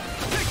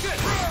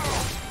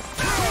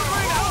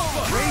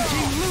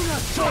 Raging Luna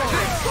Storm!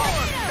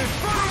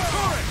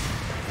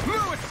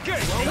 No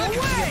escape!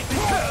 Away!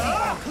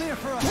 Clear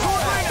for us!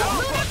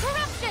 Lunar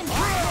corruption!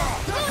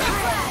 Lunar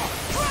flash!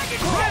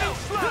 Dragon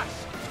Slash!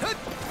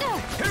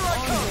 Here I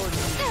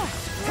come!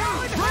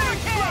 Talon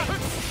Hurricane!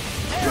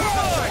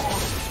 Goodbye!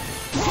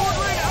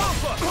 Sword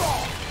Alpha!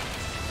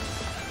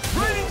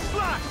 Raining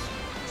Slash!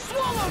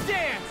 Swallow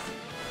Dance!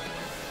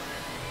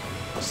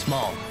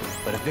 Small,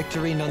 but a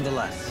victory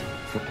nonetheless.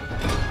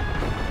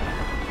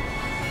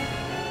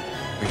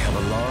 We have a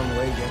long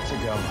way yet to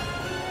go.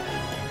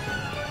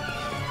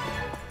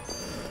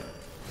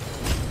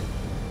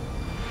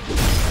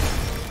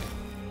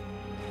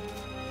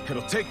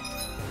 It'll take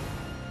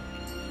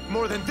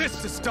more than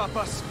this to stop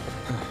us.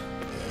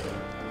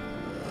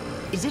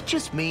 Is it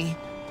just me?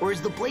 Or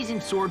is the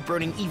blazing sword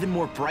burning even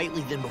more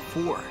brightly than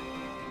before?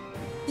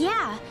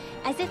 Yeah,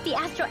 as if the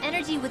astral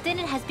energy within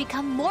it has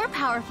become more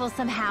powerful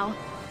somehow.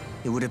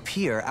 It would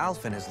appear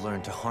Alphen has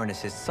learned to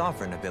harness his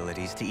sovereign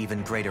abilities to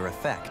even greater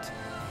effect.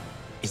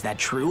 Is that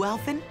true,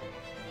 Alphen?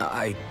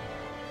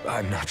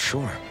 I'm not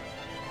sure.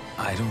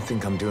 I don't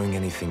think I'm doing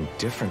anything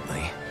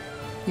differently.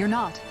 You're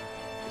not.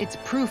 It's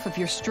proof of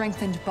your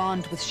strengthened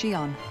bond with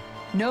Shion.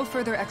 No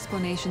further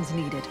explanations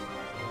needed.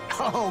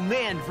 Oh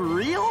man, for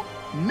real?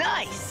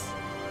 Nice!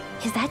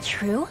 Is that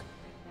true?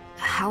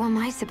 How am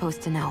I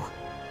supposed to know?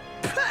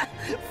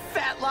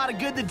 Fat lot of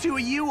good the two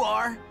of you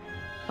are.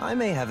 I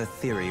may have a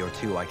theory or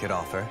two I could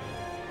offer.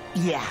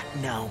 Yeah,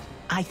 no.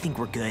 I think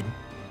we're good.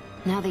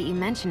 Now that you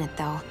mention it,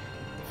 though,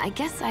 I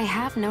guess I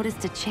have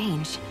noticed a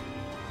change.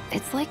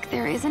 It's like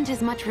there isn't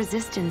as much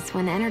resistance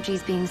when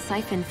energy's being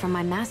siphoned from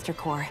my master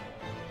core.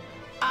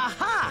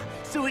 Aha!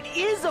 So it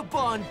is a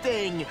Bond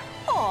thing!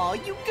 Aw,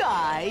 you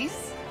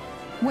guys!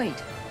 Wait,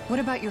 what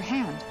about your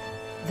hand?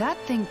 That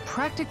thing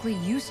practically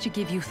used to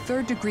give you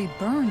third-degree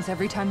burns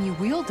every time you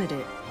wielded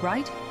it,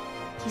 right?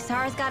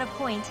 Kisara's got a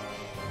point.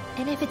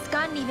 And if it's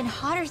gotten even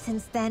hotter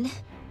since then...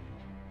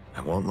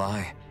 I won't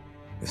lie.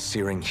 The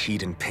searing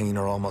heat and pain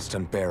are almost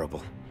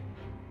unbearable.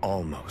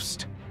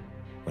 Almost.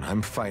 When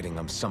I'm fighting,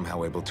 I'm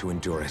somehow able to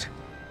endure it.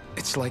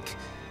 It's like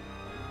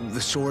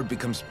the sword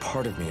becomes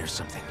part of me or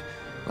something.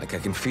 Like I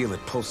can feel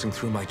it pulsing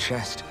through my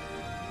chest.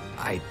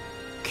 I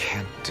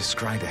can't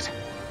describe it.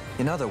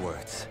 In other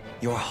words,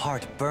 your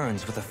heart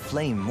burns with a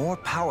flame more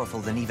powerful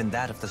than even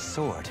that of the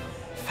sword.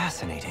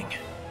 Fascinating.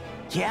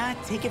 Yeah,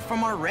 take it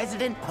from our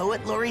resident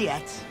poet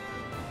laureate.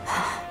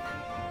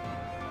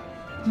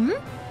 Hmm?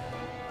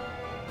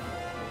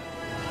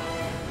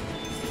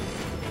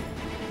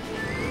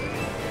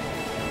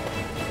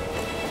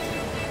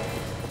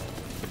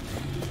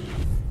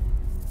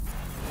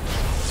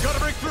 Gotta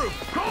break through!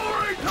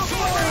 Glory to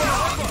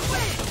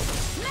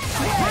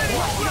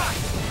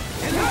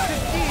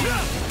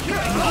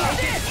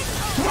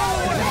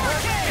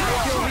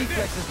Your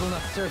reflexes will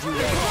not serve you well.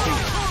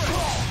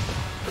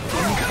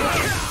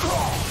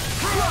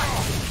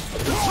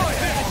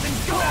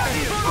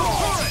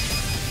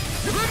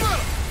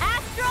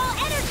 Astral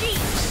energy!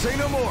 Say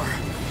no more!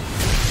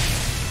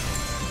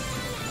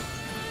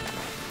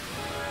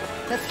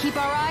 Let's keep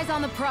our eyes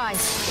on the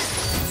prize.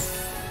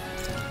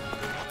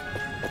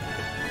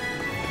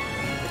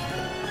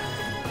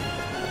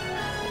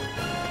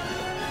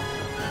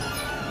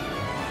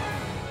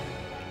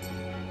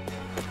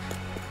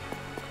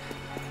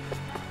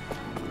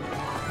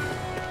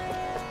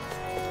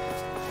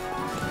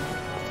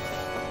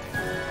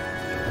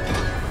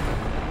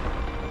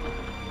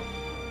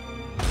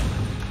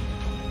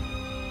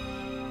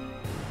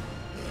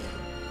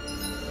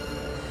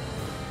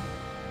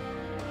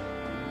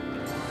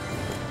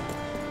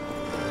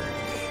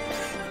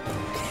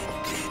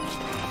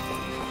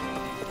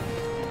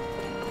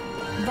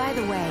 By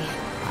the way,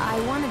 I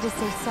wanted to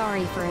say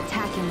sorry for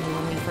attacking you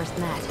when we first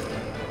met.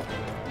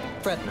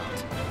 Fret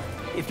not.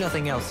 If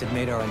nothing else, it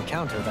made our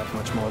encounter that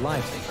much more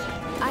lively.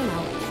 I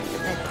know,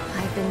 but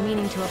I've been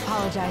meaning to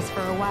apologize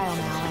for a while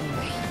now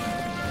anyway.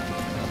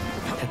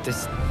 At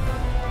this...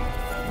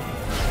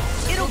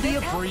 It'll be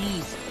a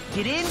breeze.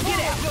 Get in, get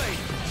out!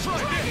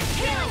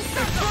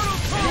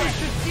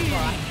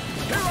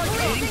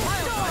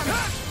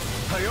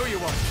 I owe you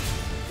one.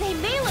 They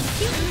may look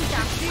cute and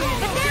stuff,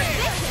 but they're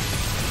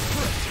vicious!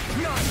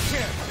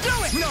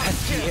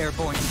 Pesky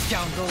airborne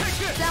scoundrel.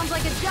 Sounds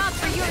like a job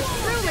for yours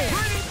truly.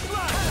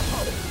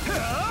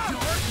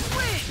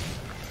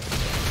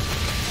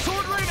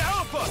 Sword Rain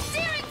Alpha!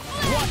 Searing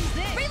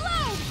flame!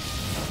 Reload!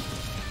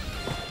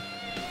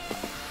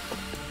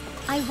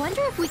 I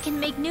wonder if we can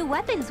make new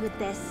weapons with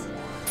this.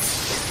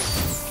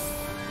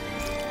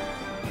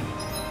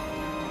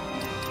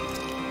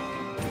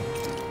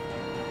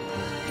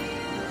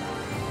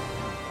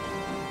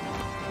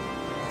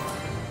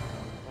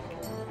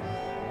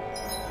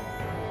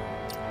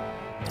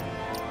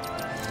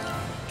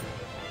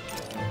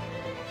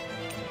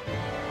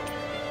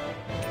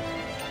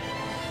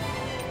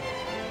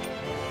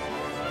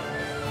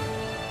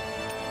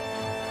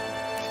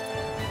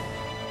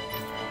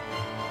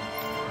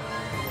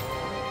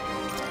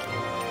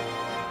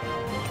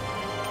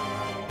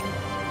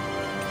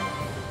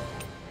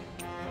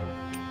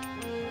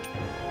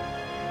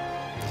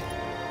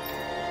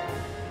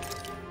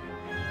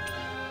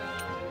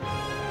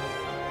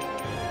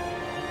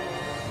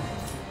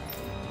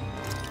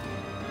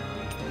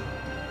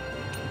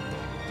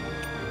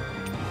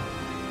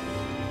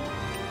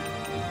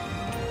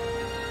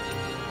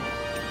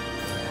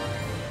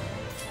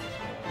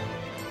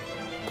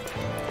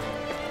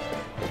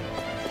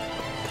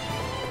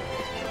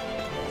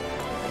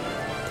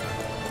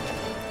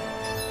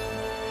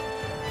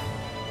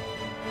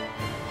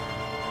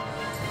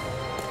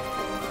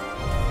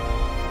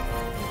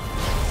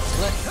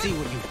 Let's see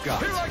what you've got.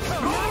 Here I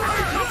come!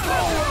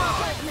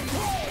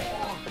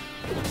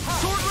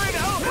 Sword Rain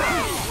Alpha!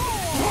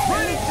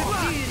 Ready to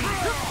deity!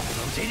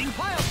 Rotating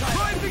pile time.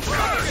 Rising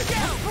target!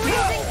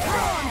 Freezing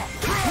storm!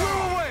 Throw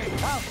away!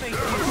 I'll face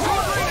you.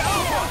 Sword Rain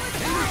Alpha!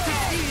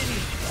 Elusive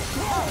deity.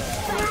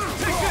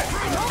 Take this!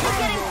 We're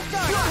getting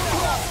started!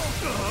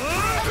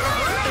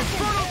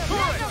 Infernal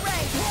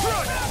turret!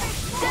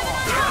 Seven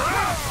on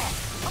top!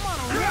 I'm on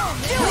a roll,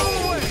 man. Throw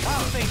away!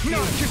 I'll face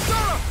you.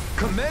 Kisara!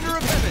 Commander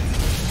of Heaven!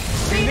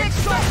 Phoenix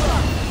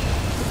Cyclone.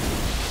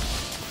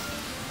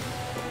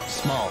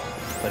 Small,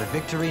 but a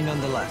victory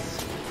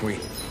nonetheless. We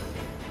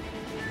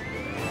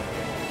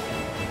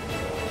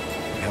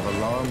have a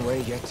long way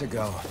yet to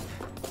go.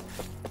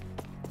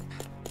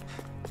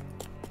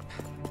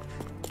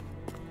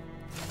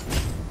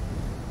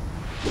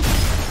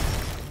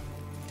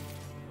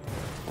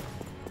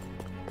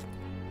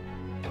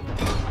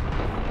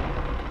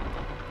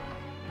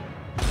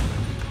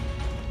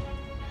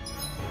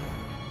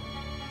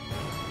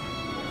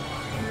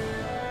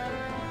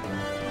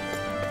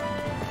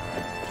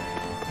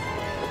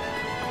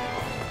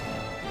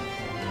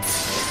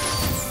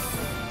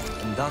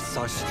 Thus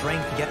our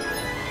strength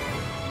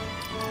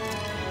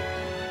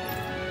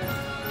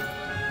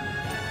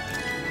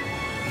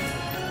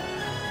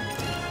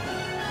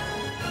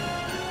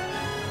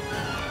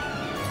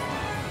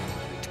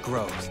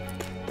grows.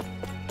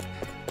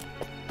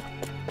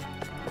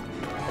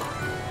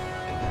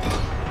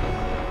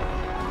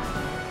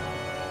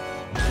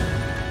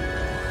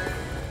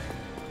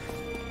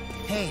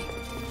 Hey,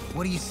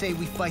 what do you say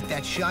we fight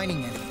that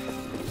shining enemy?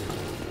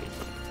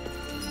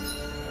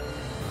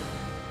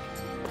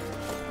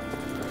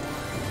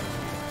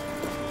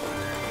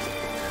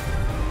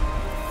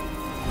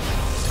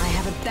 I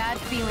have a bad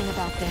feeling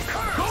about this.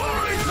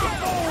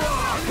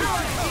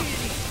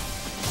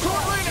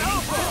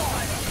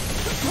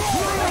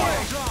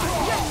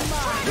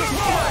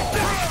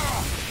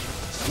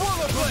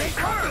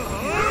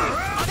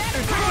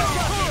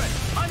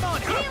 I'm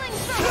on Healing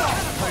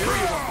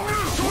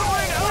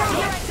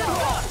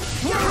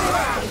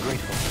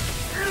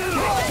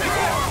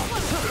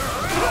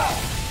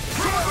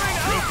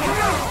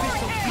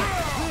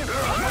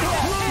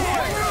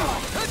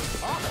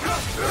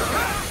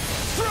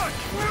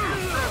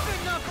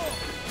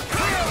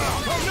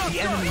The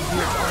enemy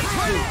here are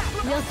too.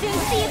 We'll soon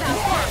see about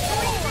that.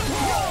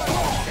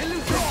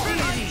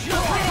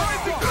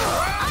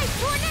 Ice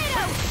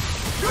tornado!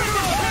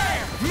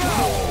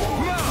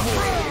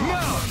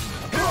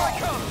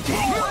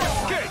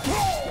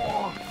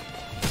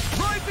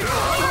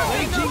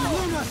 Pillaging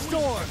Luna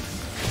storm!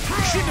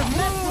 Shouldn't have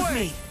messed with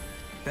me!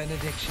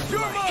 Benediction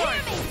You're light.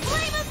 mine!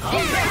 Flame of I'll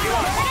take you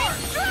apart!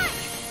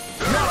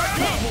 Strike!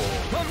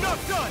 I'm not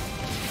done!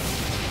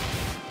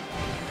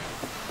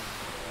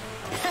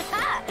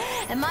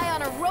 Am I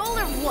on a roll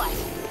or what?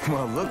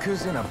 Well, look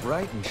who's in a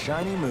bright and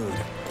shiny mood.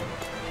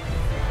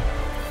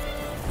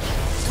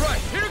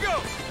 Right, here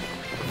goes!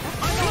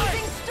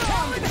 Blazing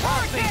storm!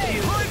 Thank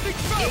you! Rising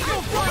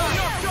spell!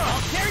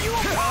 I'll tear you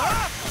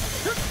apart!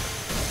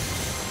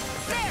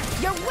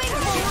 Your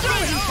wings won't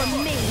get you from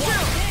me!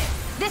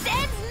 This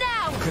ends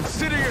now!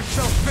 Consider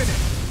yourself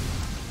finished.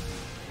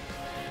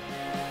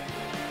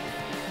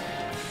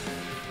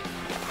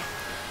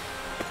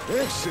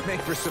 This should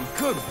make for some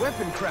good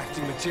weapon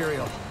crafting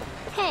material.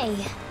 Hey,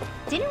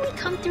 didn't we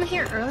come through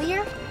here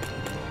earlier?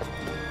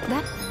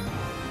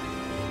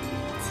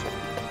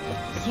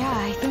 Yeah,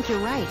 I think you're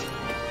right.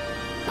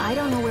 I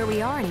don't know where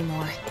we are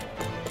anymore.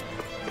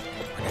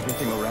 When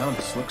everything around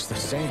us looks the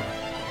same,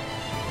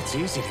 it's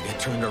easy to get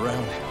turned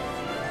around.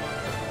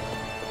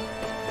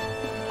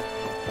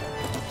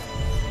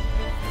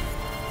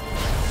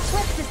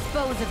 Let's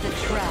dispose of the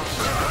trash.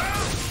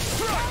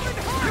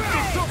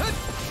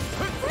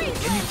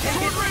 Can you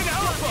take it?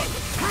 Alpha!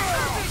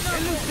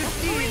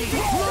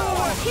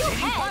 Two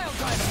heads!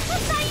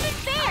 That's not even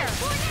fair!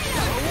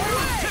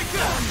 Take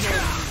that!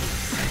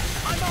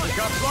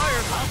 Got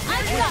flyers!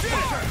 I'm stuck!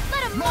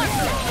 Let him march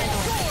the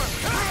handle!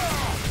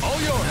 All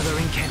yours! Another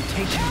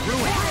incantation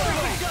ruined.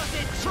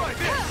 Try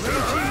this!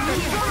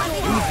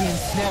 Easy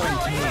ensnaring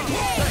to me.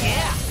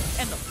 Yeah!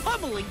 And the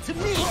pummeling to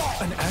me!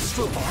 An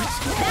astral art?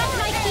 That's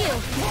my cue!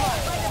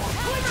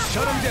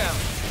 Shut him down!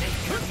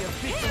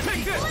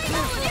 Take this!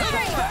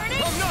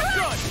 Burning! I'm not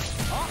done!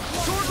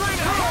 Sword rain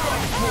Alpha!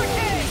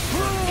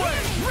 Flew away!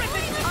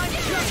 I'm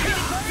just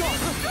getting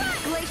started!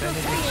 Glacial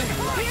Spear!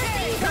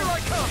 Here I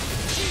come!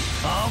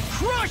 I'll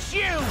crush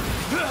you!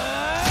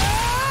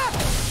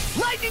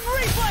 Lightning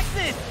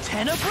reflexes!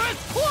 Tenebrous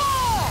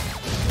claw!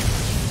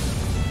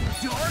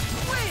 Dark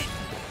wind!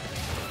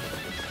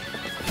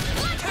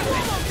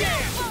 Turbo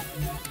dance!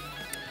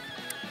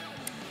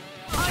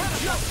 I'm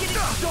just getting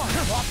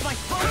started! Off my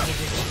phone!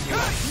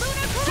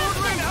 Sword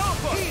rain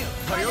Alpha!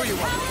 I owe you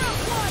one!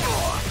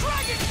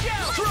 Dragon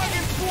shell!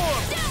 Dragon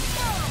swarm!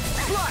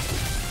 Fly!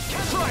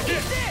 Try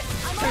this!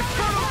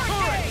 Infernal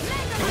turret!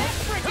 That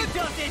frickin'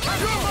 does it!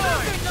 You're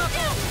mine!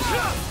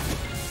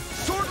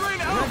 Sword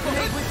rain Alpha!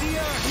 Resonate with the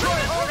earth! Try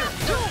harder!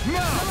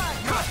 Now!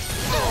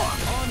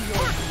 On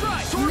your first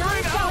strike! Sword None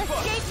rain shall Alpha!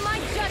 escape my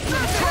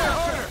judgment! Try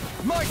harder!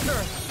 My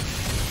turn!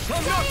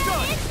 I'm not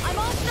done! I'm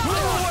all Flew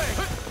done! away!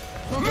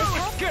 No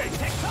escape!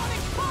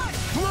 Tectonic punch!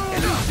 Flew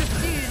elusive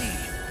deity!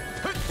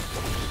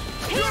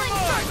 You're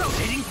mine!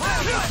 Rotating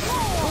power!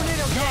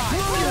 Tornado God!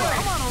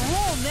 I'm on a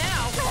roll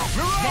now!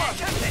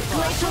 Mirage!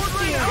 Sword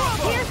rain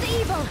Alpha! Here's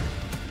evil!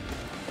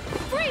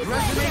 Freeze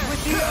Resonate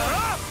with the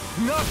earth!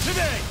 Not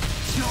today!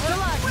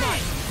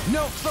 Stalagmite!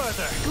 No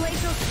further!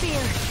 Glacial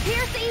Spear!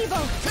 Here's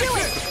evil! Do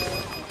it!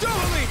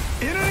 Totally!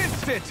 In an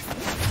instant!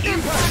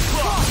 Impact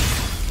block!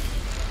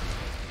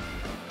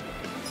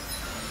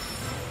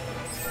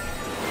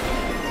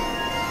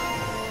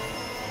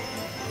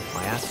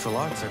 My astral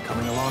arts are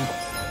coming along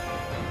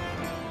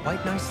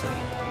quite nicely.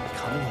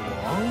 Coming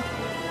along?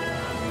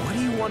 What do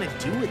you want to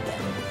do with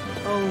them?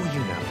 Oh,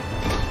 you know.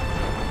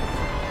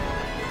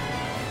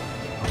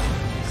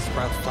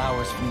 Sprout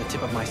flowers from the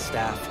tip of my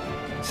staff,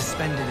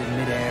 suspended in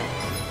midair.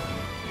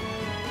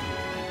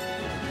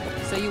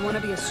 So you want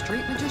to be a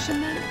street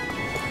magician then?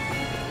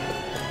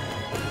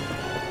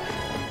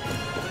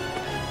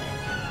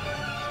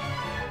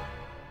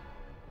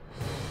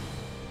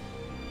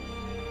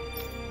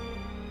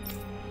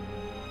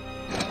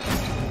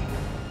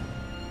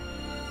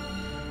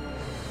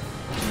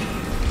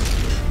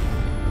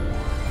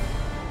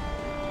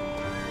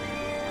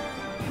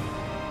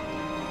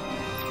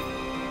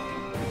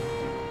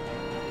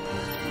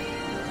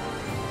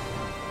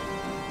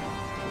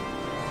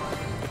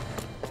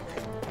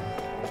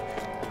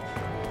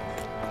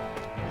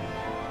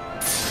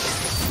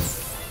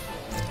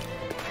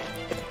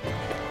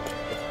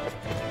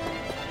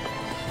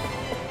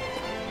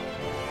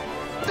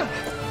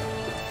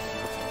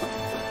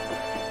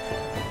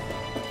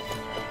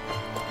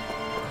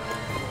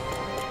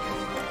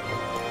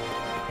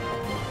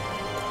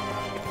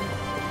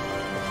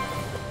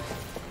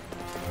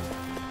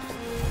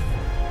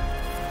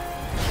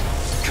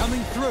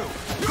 Coming through.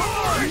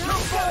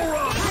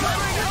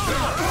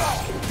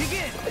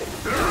 Begin.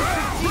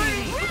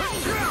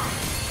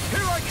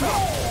 Here I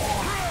come.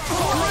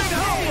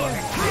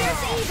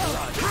 Here's evil.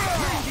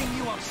 Raising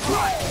you up.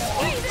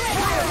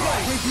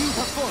 Review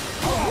performance.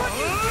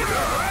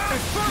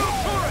 Infernal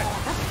turret.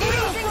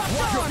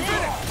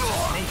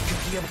 Snake of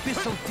the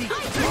abyssal deep.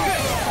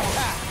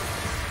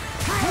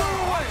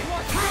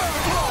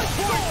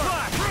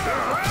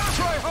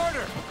 Try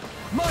harder.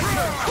 My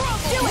turn.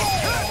 Do it!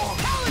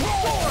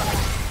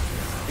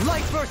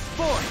 Light burst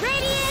forth.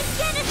 Radiant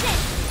Genesis!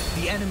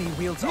 The enemy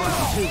wields armor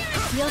too.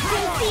 You'll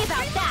soon see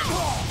about that!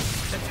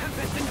 The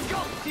tempest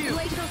engulfs you.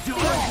 Glacial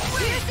Storm!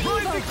 Here's evil!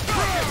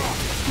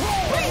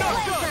 Freeze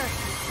Lancer!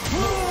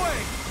 Blew away.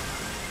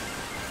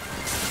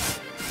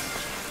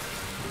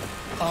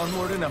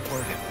 Onward and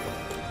upward.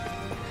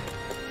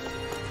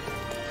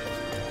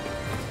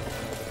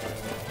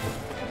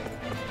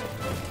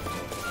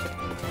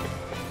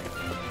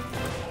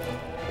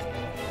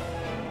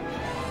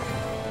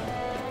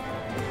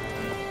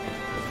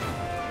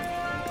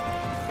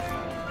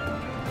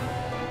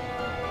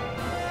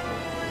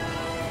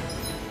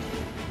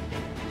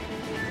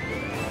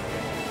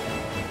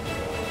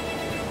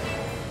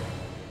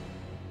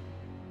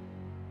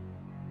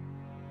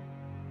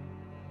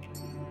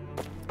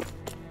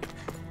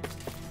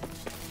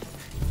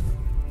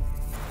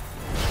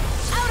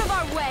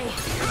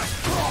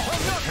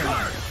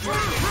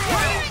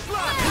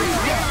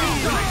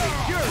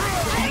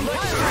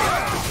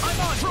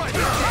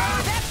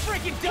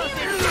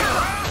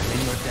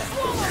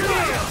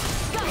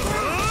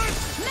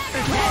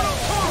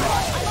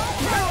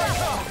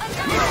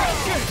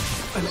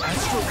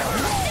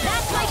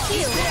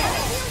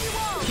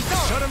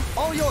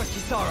 All yours,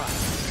 Kisara.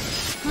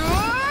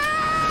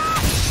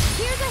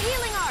 Here's a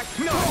healing arc.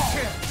 No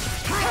chance.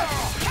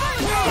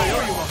 I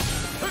owe you one.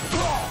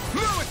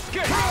 No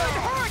escape.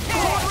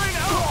 Sword Rain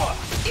Alpha.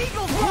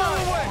 Eagle Blow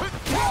away.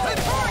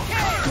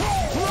 Hurricane.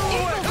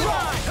 Eagle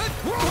Fly.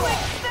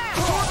 Quick snap.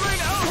 Sword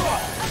Rain Alpha.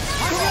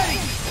 I'm ready.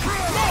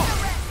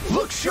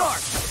 Look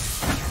sharp.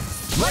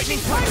 Lightning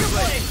Tiger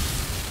Blade.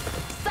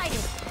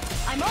 Excited.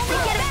 I'm only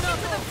getting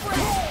into the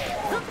fray.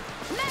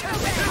 Mega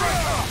Ray.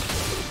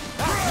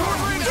 Sword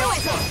Rain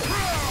Alpha.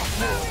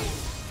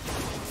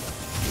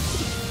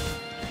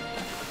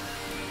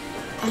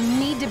 I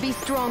need to be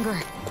stronger.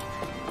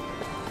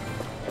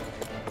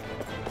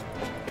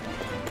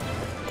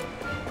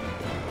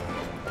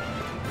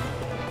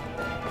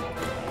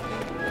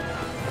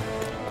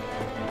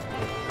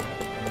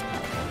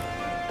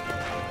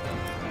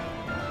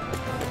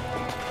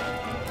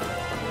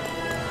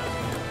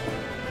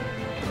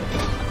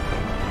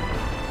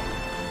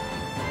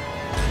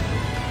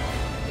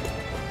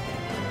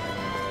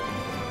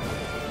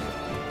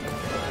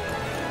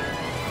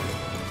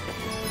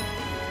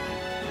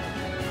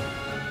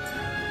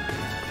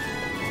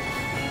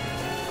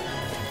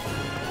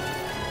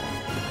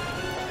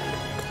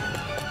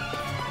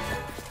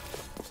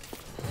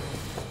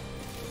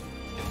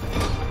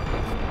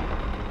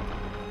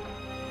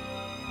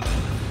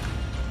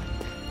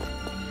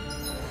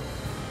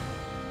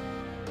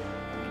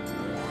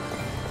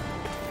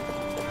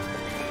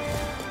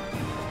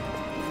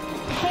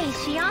 Hey,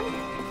 Shion?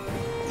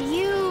 Do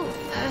you,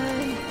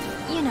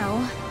 you know...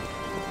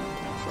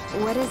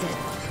 What is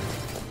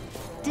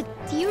it?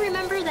 Do you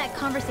remember that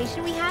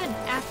conversation we had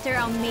after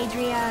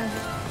Almadria...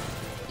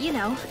 You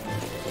know.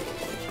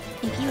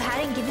 If you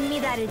hadn't given me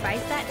that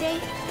advice that day,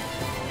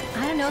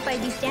 I don't know if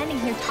I'd be standing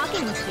here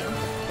talking with you.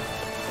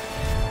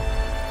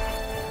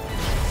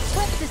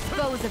 Let's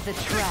dispose of the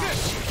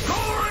trash.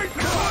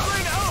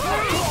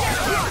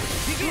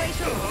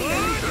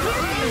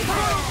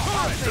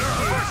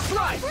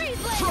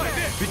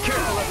 Be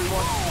careful,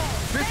 everyone.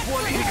 This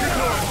one is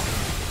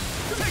yours.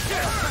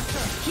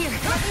 Here,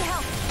 let me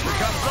help. We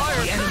got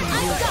fire. I've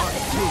got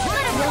it!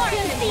 We'll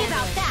soon see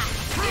about that!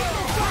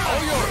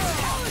 All yours.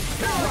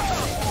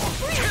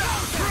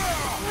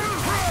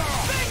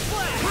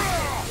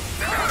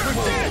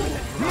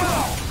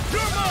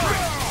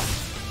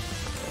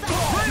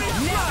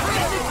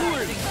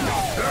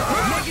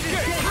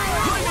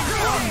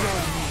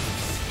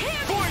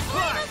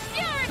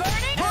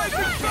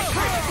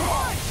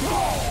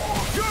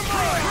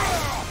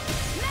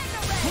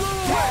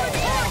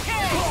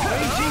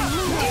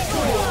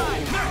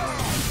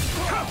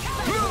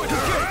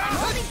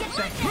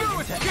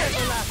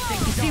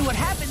 You see, what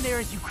happened there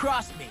is you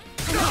crossed me.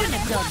 You shouldn't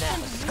have done that.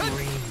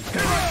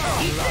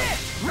 Eat this!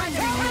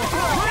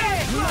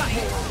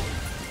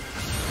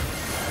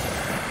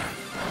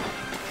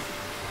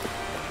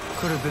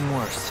 Could have been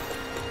worse.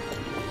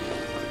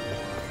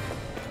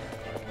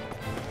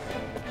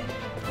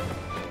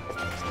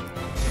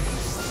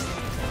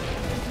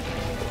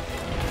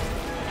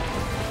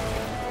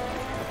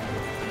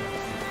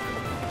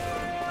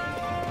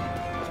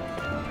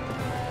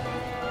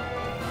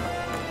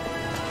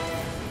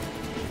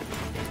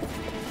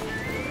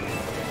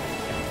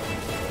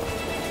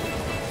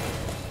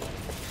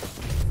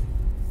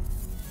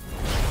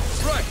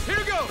 Right,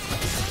 here goes.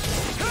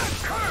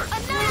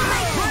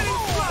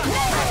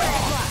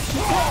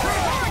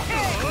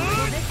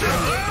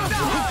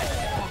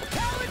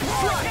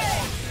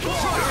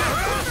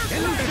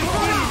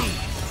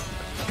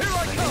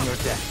 In your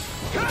death.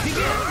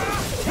 Begin!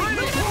 Take me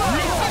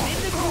in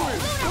the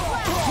groove!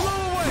 Blow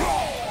away!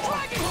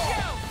 Dragon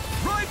Shout!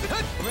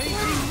 Ryzen!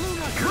 Raging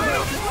Luna!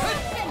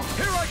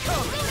 Here I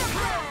come!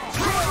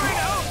 Sword Rain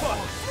Alpha!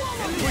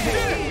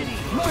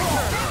 My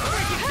turn!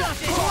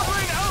 Sword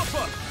Rain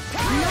Alpha!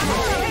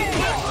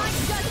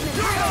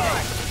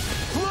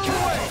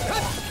 Blow away!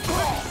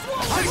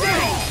 I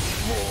did it!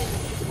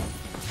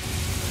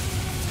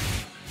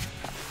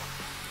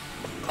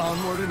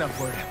 Onward and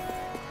upward.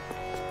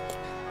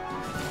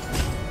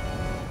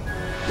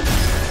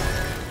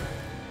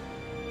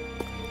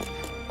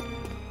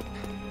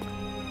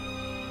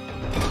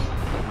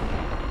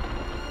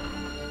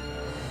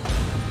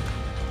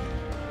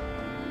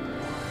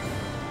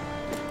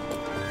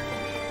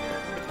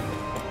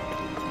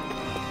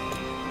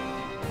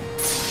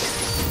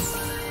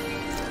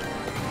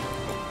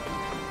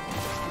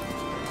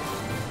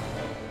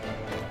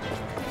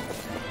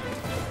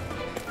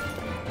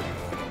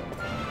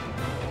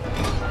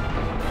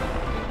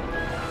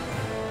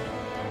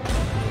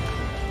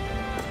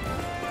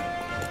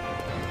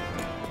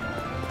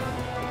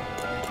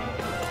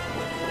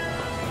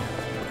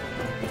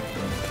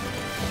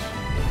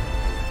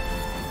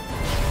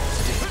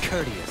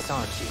 Courteous,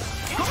 aren't you?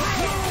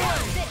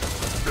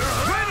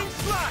 Raining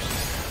slash!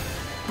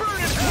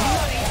 Burn it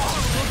hell!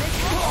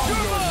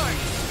 You're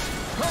mine!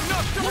 I'm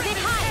not Keep it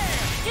high!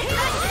 Get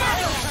that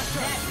shadow!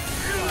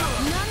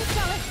 None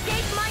shall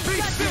escape my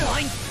judgment!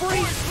 Mind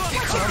freeze!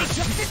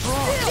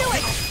 Do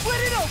it!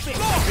 Split it open!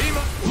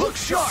 Look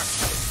sharp!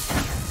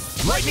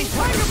 Lightning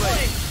Tiger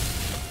Blade!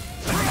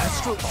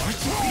 Astral Art?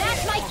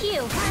 That's my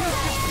cue!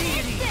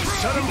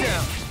 Shut him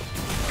down!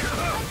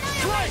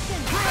 Strike!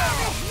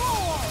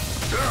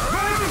 It's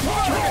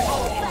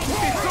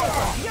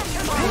over!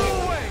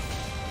 Blow away!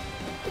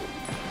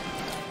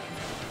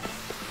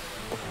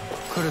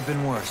 Could have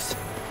been worse.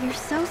 You're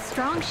so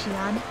strong,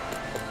 Shion.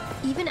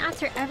 Even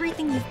after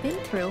everything you've been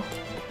through.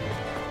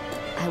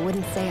 I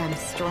wouldn't say I'm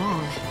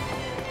strong.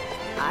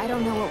 I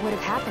don't know what would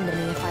have happened to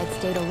me if I'd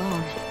stayed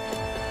alone.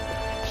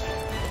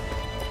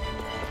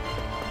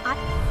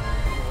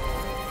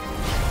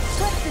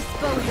 Let's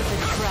dispose of the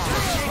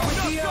trash.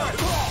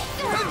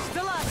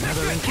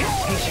 Another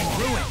incantation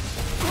ruined.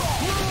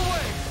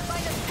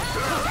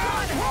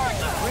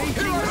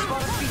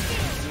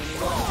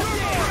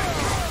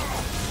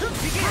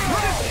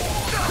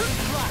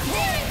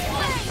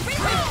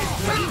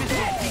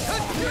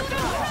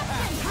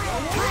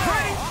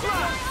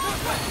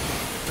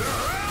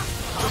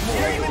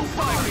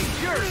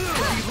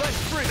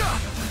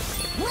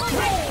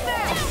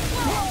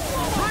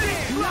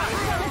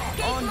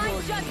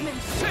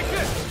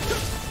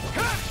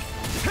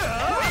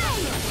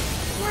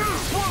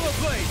 Swallow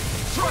blade!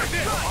 Try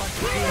this!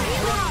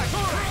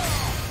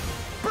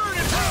 Burn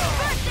it hell!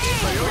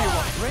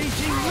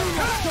 Raging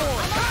Luna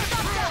Sword!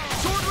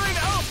 Sword Rain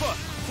Alpha!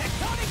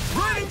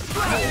 Raining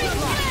Slash!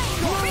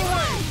 Blow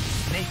away!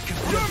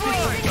 You're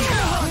mine!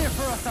 Clear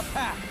for us a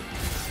path!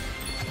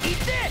 Eat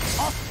this!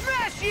 I'll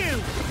smash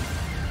you!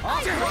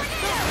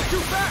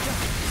 Too fast!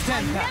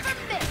 Stand back!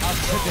 I'll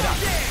trip it up!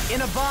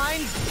 In a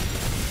bind!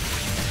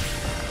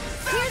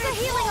 Here's a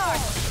healing art!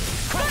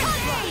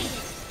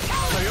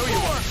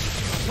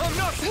 I'm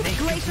not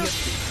Glacial!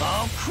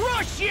 I'll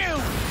crush you!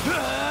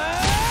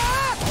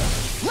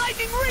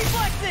 Lightning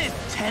reflexes!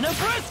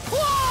 Tenebrous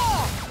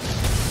claw!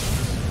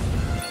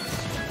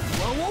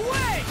 Blow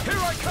away!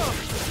 Here I come!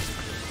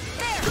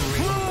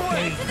 Blow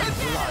away!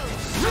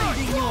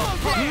 Leading you a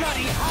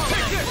bloody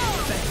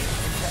howling!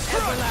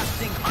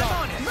 Everlasting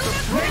dawn!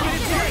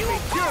 Negative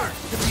damage! Yours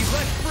to be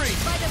let free!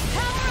 By the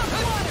power of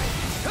water!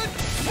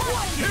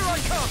 Here I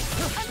come!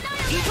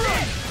 Eat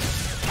it!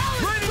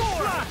 Raining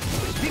Slash!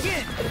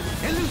 Begin!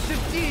 Elusive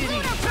deity!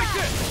 Take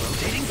this!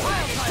 Rotating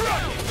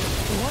Strike!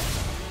 What?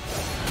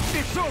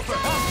 It's over!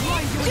 I'll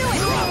blind you Do it!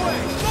 Blow away!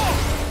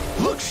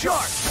 Look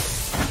sharp!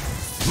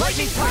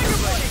 Lightning Tiger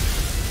Blade!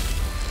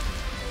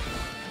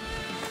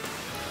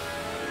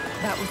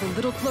 That was a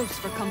little close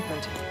for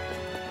comfort.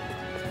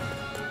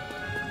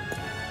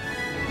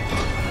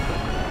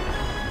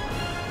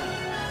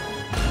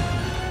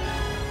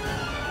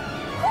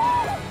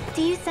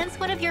 Do you sense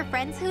one of your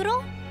friends,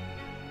 Hoodle?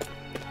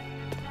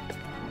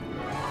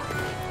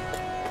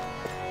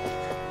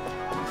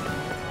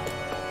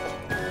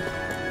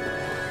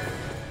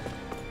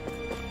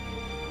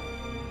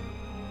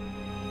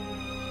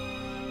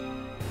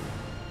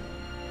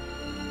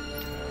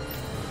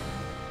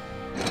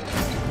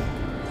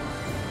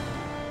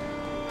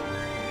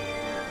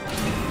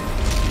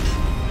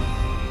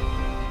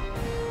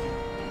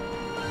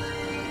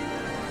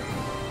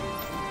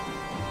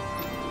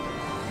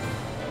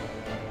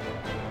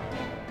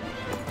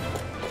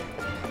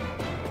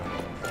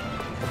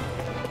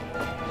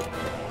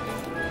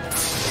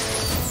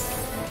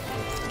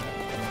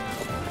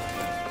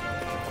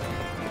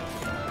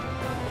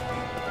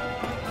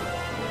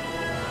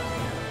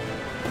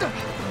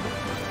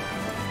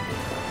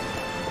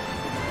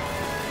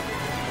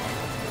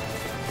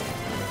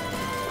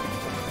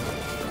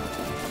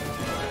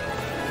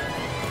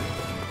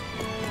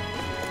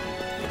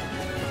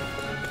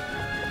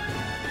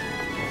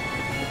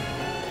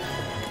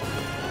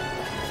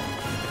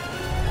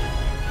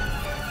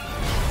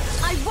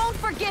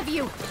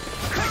 you!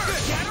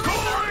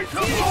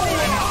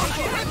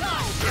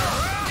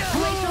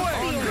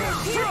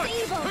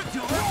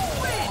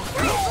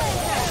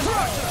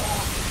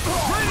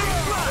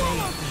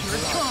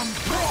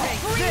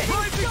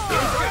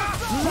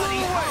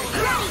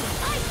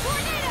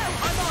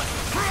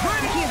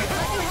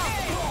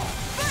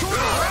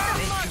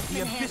 The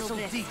abyssal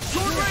deep.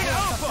 Sword Rain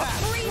Alpha!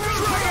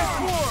 Dragon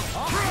Swarm!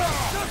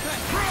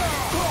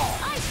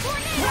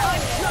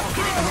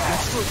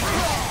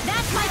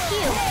 That's my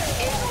cue!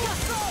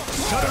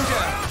 Shut him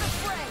down!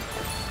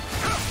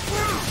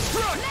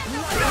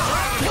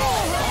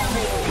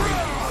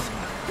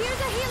 Here's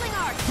a healing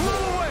arc!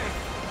 Blow away!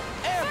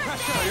 Air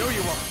pressure! I owe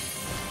you one.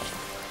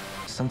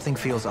 Something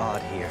feels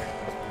odd here.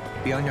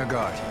 Be on your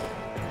guard.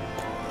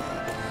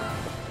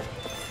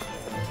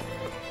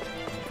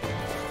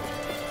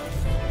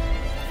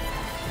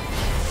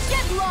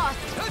 Get lost!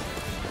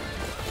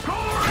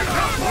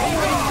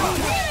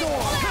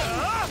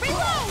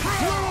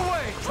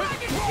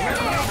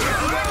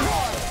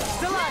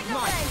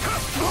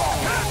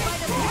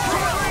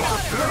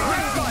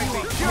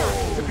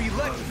 To be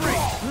let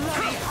free!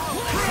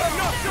 I'm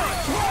not done!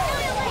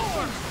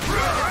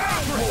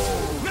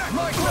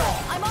 My call!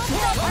 I'm all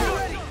set!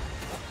 Ready!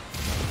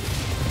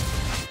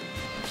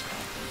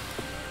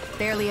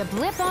 Barely a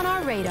blip on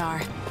our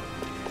radar.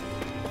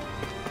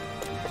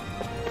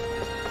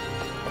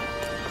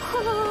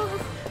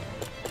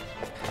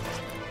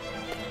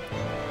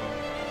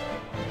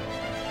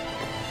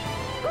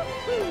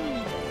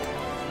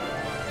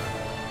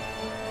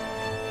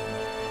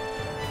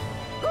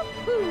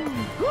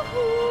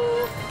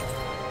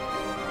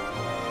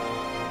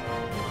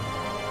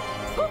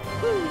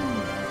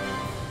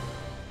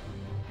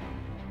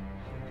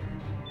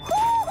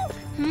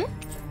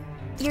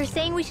 You're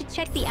saying we should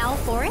check the owl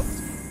forest?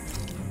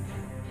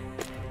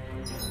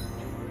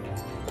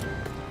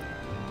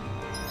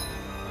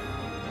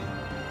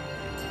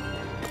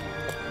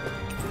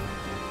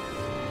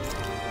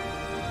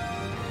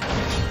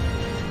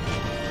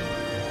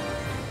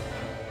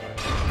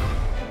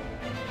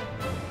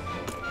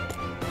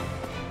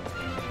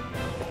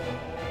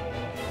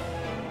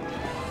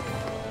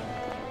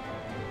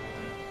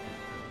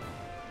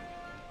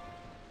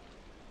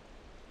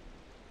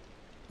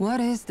 What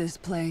is this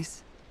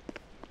place?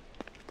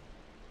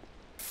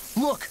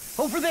 Look,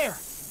 over there!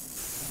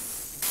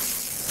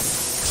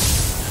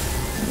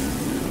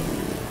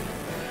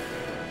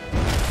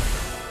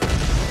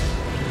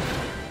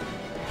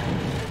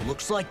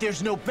 Looks like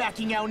there's no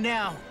backing out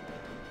now.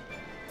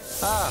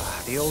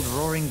 Ah, the old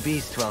roaring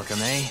beast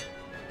welcome, eh?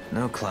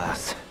 No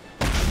class.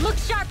 Look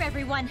sharp,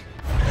 everyone!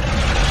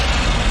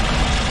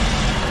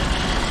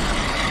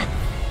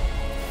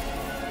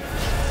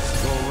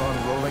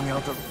 Goron rolling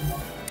out the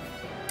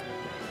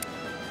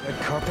red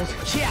carpet.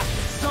 Yeah,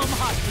 some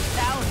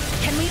hospitality.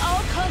 Can we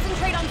all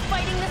concentrate on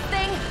fighting this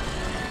thing?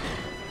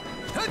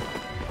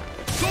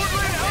 Sword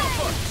Rain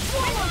Alpha!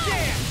 Swallow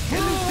dance!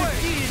 Elusive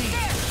deity!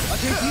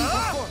 I think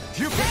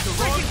you picked the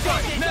wrong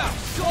fight. Now,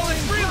 falling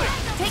freely.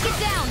 Take it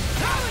down!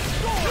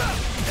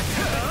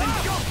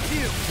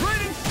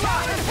 Raining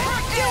Slide!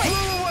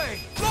 Blew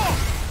away!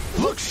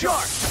 Look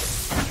sharp.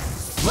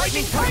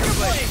 Lightning Tiger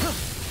Blade!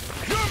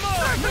 You're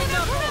mine!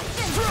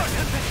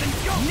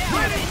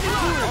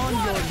 On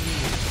your knees.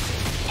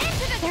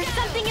 There's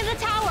something in the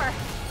tower!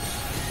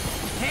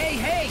 Hey,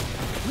 hey!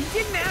 We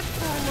didn't ask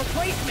for a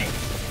replacement!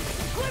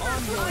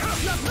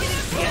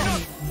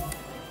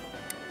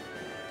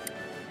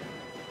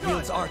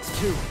 Wields arts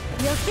too.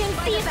 You'll soon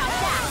see about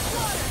that!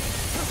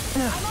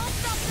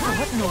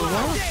 What in the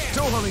world?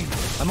 Dohalim.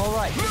 I'm all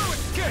right.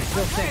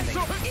 Still standing.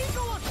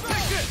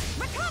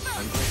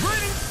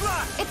 Raining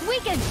Slide! It's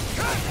weakened!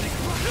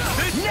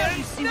 Now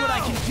you see what I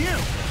can do!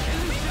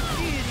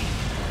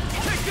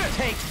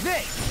 Take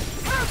this!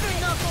 Perfect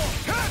Knuckle!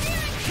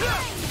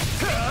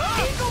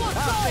 Eagle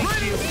Assault!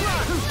 Raining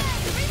Slide!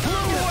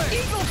 Blew away!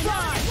 Eagle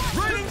Fly!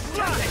 Raining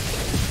Slide!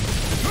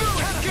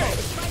 Escape!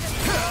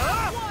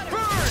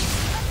 Burn!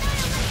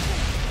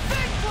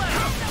 Big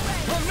Blast!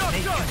 I'm not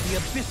done! The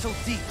abyssal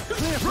deep!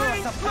 Clear for us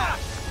Raining a path!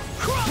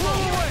 Slide! Blow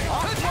away! I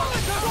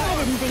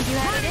didn't think you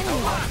had it in you.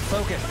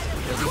 Focus.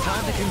 There'll be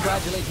time to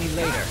congratulate me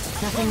later.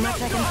 Nothing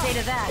much I can say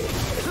to that.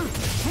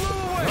 Blew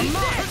away!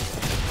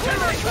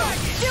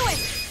 Do it!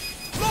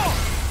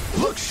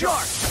 Look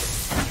sharp.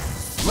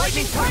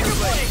 Lightning Tiger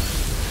Blade!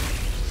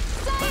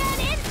 Cyan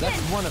Instant!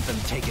 That's one of them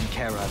taken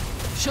care of.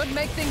 Should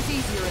make things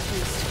easier at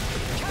least.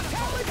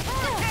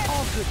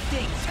 All good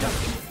things come.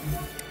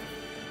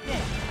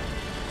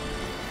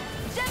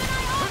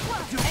 Gemini Aqua!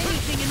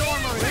 Anything in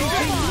armor is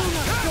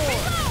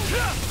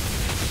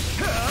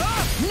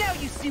Now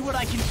you see what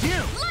I can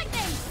do!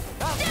 Lightning!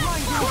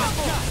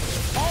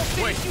 All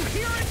things you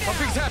hear it now!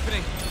 Something's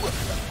happening.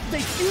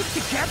 They fuse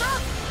together?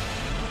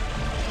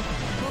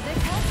 Will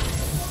this help?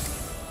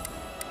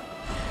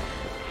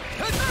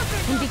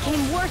 And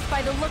became worse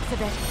by the looks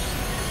of it.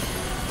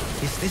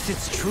 Is this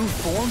its true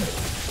form?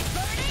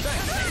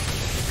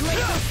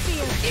 Glacial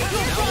Spear!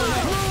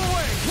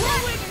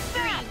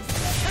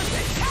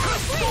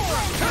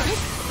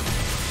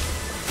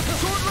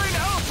 Sword Rain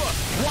Alpha!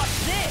 Watch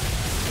this!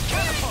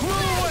 Catapult!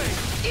 Blow away!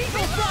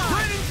 Eagle Fly!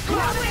 Raining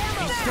Slash!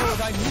 Bestow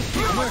thy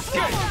mystic mercy!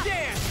 Double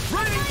dance!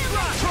 Raining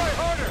Slash! Try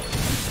harder!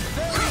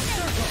 Fairy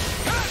circle!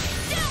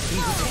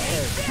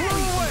 Blow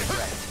away!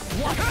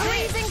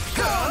 Blazing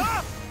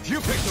storm!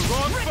 You picked the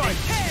wrong fight!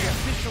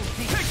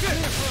 Take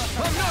this!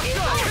 I'm not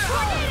done!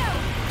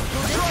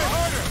 Try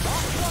harder!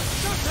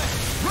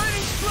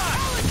 Raining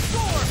Slash!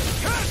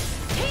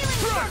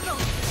 Healing circle!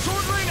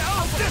 Sword Rain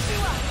Alpha!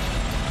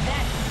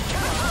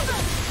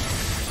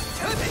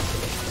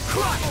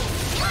 Crush!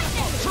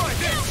 Try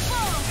this!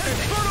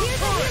 Infernal Use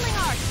a Torrent! healing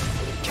arc!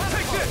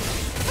 Take this!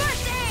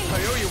 First aid! I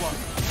owe you one!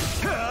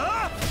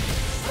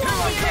 Here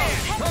I come!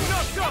 I'm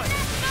not done!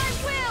 I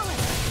will!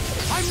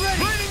 I'm ready!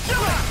 Raining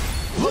Slash!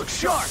 Look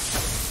sharp!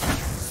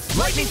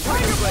 Lightning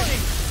Tiger Blade!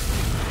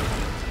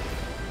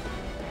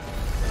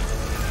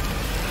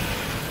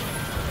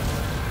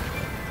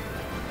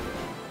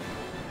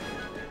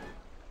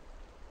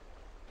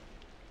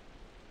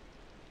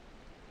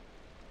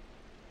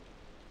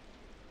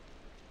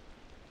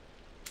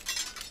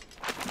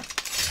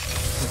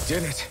 We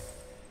did it.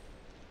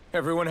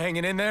 Everyone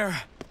hanging in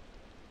there?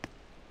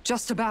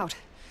 Just about.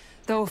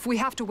 Though if we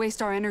have to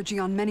waste our energy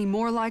on many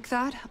more like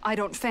that, I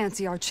don't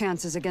fancy our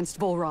chances against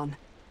Volron.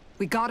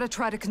 We gotta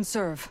try to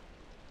conserve.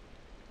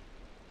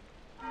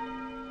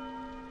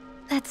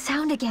 That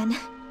sound again.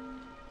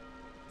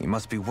 You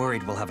must be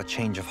worried we'll have a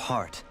change of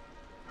heart.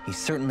 He's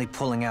certainly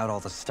pulling out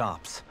all the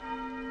stops.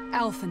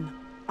 Alphen,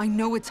 I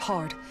know it's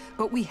hard,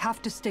 but we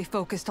have to stay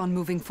focused on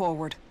moving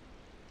forward.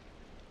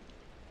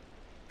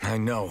 I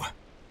know.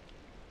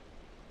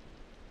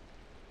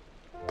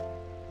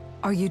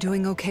 Are you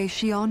doing okay,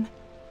 Shion?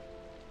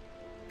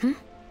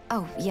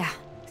 Oh, yeah.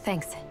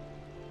 Thanks.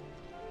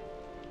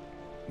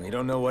 We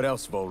don't know what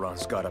else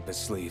Volron's got up his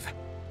sleeve.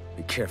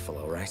 Be careful,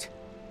 all right?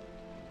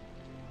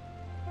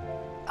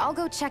 I'll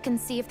go check and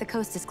see if the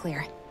coast is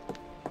clear.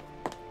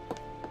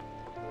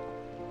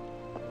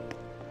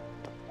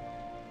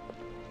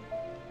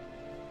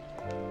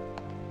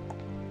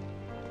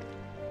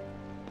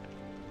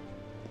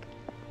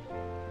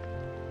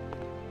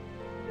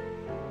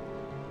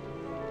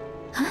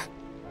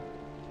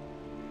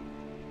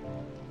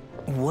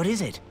 What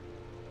is it?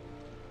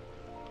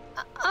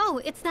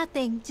 Oh, it's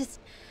nothing. Just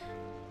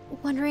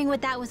wondering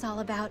what that was all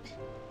about.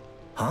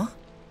 Huh?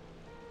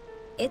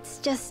 It's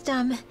just,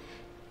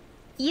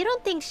 you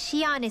don't think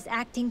Shion is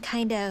acting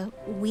kinda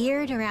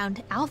weird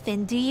around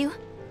Alphen, do you?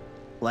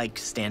 Like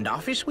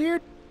standoffish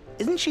weird?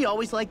 Isn't she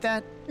always like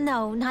that?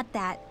 No, not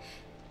that.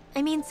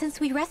 I mean, since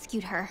we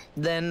rescued her.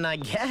 Then I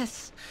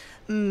guess.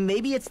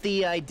 Maybe it's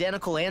the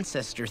identical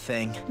ancestor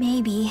thing.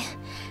 Maybe.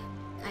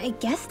 I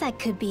guess that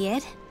could be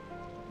it.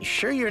 You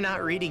sure you're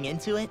not reading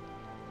into it?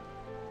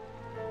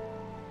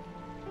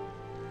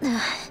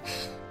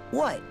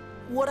 What?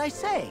 What'd I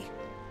say?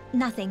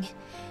 Nothing.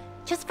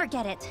 Just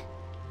forget it.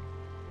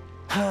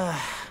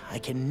 I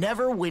can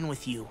never win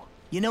with you.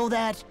 You know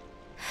that?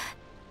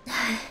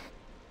 I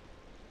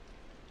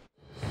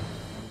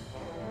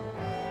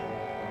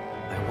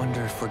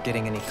wonder if we're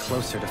getting any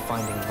closer to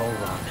finding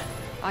Volron.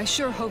 I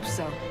sure hope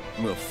so.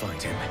 We'll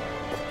find him.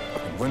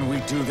 And when we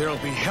do, there'll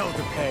be hell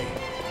to pay.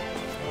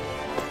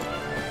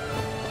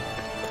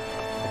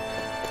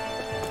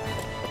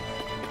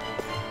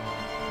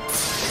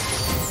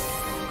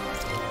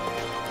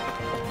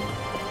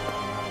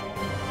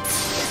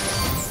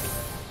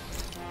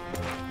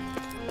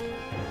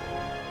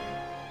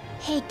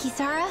 Hey,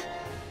 Kisara?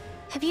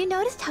 Have you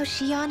noticed how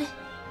Shion...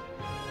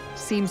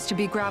 Seems to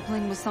be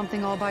grappling with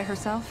something all by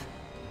herself?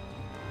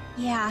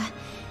 Yeah,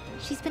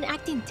 she's been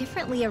acting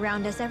differently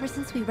around us ever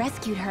since we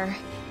rescued her.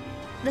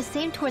 The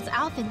same towards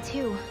Alphen,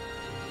 too.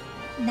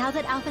 Now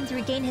that Alphen's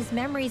regained his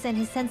memories and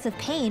his sense of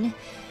pain,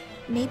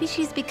 maybe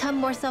she's become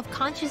more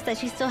self-conscious that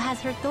she still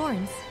has her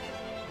thorns.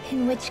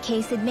 In which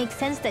case, it makes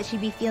sense that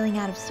she'd be feeling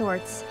out of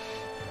sorts.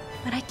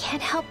 But I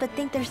can't help but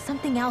think there's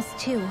something else,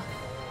 too.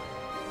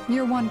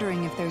 You're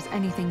wondering if there's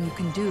anything you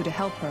can do to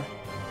help her.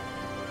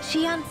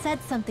 Shion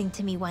said something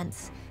to me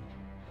once.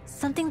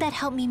 Something that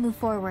helped me move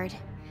forward.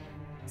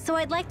 So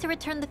I'd like to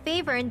return the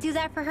favor and do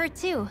that for her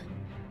too.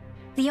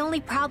 The only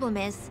problem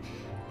is,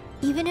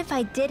 even if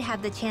I did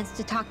have the chance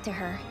to talk to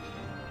her,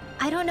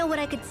 I don't know what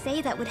I could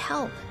say that would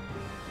help.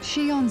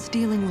 Shion's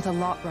dealing with a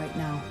lot right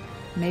now.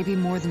 Maybe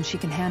more than she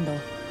can handle.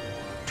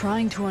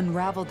 Trying to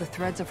unravel the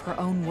threads of her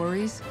own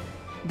worries,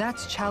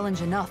 that's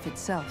challenge enough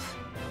itself.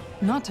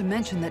 Not to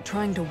mention that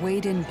trying to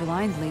wade in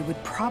blindly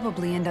would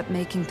probably end up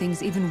making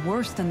things even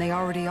worse than they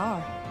already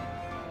are.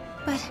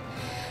 But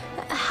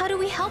how do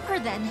we help her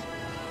then?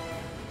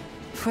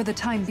 For the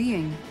time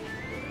being,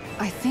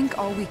 I think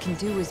all we can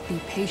do is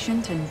be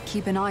patient and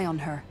keep an eye on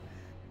her.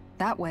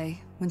 That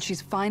way, when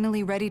she's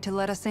finally ready to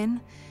let us in,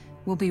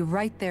 we'll be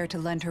right there to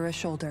lend her a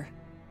shoulder.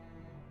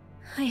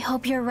 I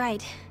hope you're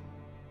right.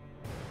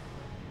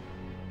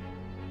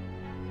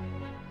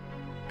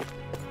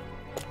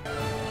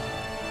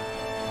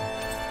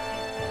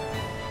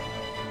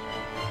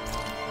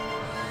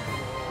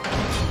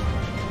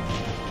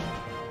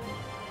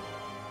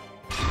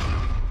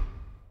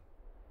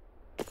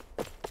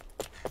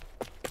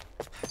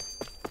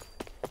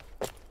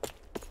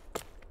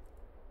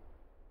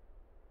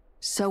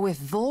 So if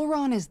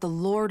Volron is the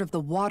Lord of the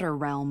Water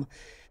Realm,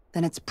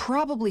 then it's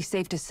probably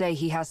safe to say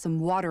he has some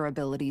water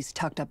abilities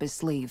tucked up his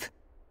sleeve.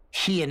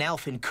 He and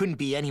Alphen couldn't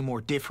be any more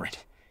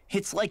different.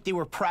 It's like they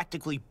were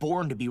practically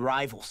born to be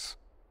rivals.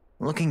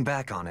 Looking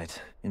back on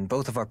it, in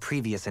both of our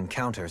previous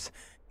encounters,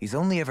 he's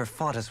only ever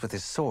fought us with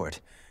his sword.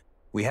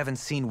 We haven't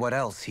seen what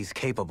else he's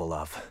capable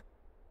of.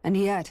 And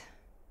yet,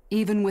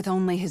 even with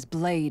only his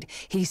blade,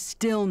 he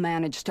still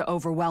managed to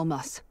overwhelm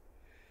us.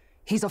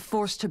 He's a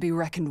force to be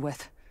reckoned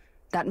with.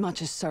 That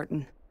much is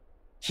certain.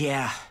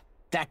 Yeah,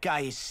 that guy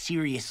is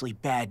seriously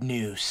bad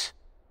news.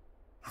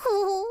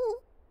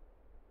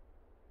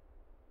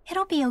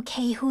 It'll be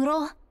okay,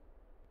 Hootle.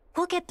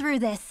 We'll get through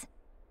this.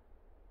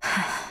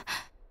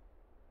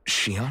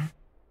 Shion?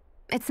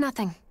 It's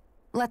nothing.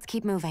 Let's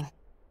keep moving.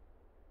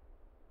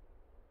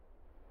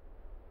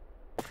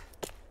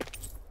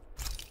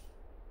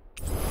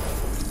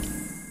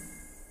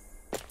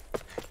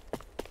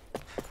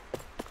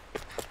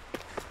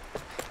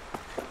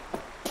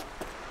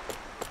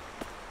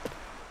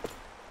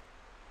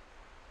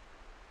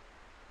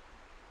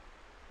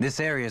 This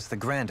area's the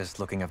grandest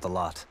looking of the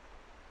lot,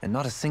 and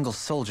not a single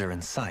soldier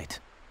in sight.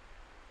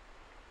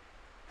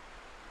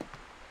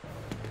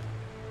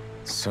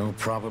 So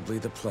probably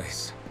the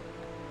place.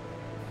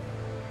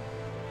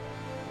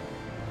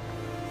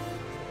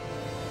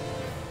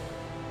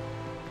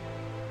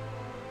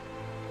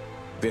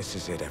 This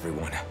is it,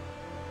 everyone.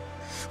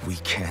 We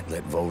can't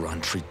let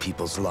Volron treat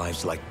people's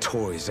lives like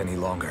toys any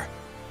longer.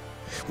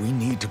 We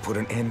need to put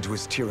an end to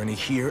his tyranny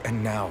here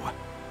and now.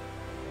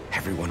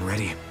 Everyone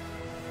ready?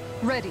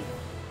 Ready.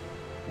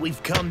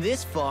 We've come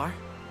this far.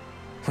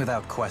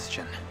 Without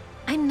question.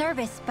 I'm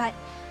nervous, but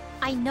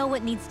I know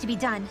what needs to be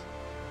done.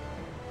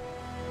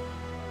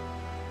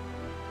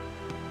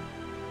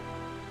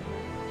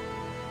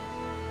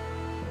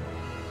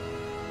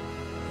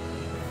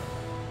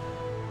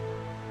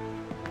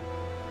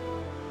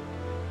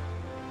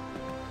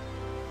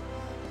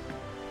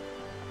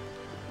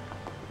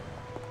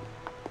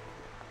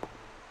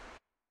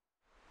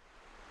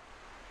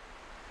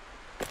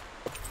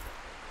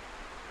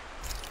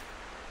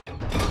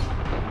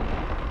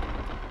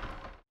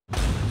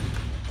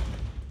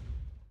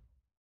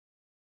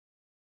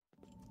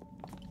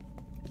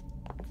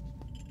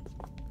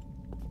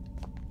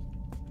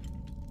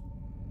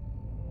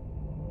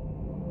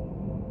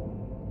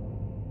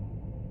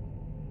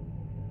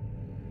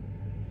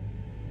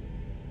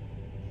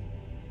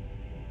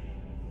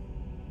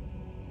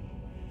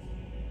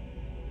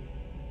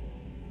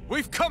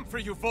 We've come for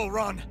you,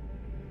 Volron!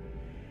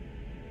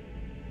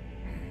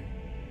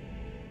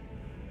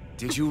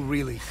 Did you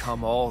really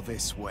come all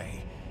this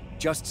way,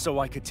 just so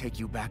I could take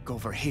you back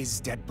over his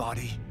dead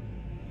body?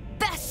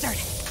 Bastard!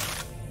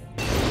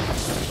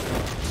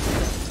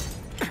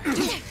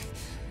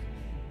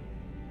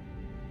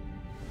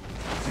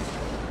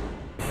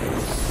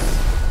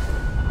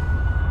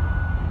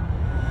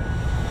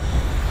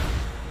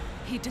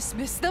 He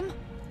dismissed them?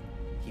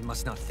 He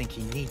must not think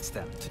he needs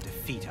them to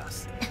defeat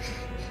us.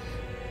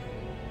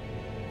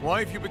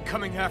 Why have you been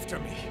coming after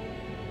me?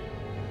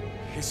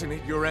 Isn't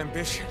it your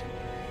ambition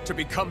to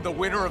become the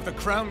winner of the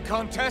crown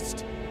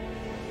contest?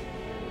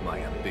 My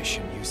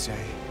ambition, you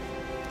say?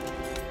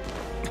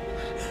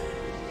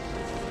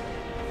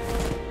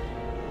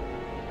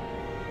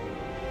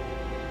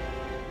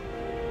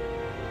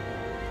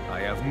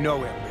 I have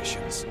no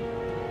ambitions.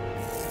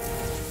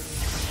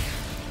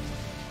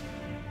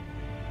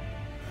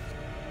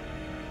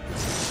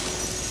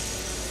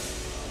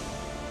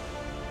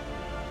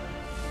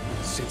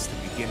 Since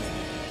the beginning,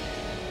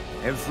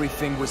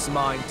 everything was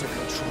mine to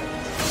control.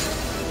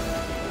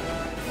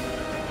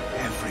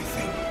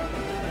 Everything,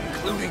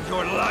 including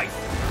your life.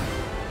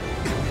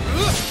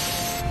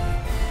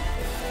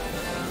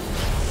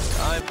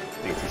 I'm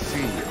happy to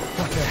see you.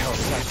 What the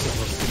hell's that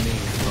supposed to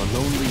mean? A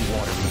lonely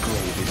watery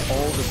grave is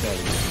all the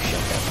burials you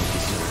shall ever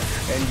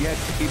deserve. And yet,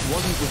 it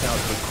wasn't without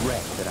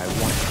regret that I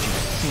wanted you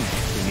to sink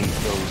beneath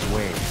those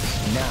waves.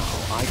 Now,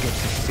 I get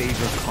to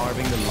savor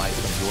carving the life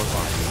of your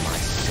body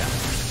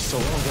myself. So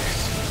all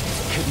this,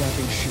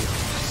 kidnapping Shion,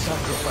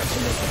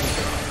 sacrificing those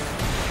people,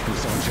 it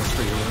was all just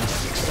for your own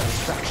sick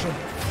satisfaction?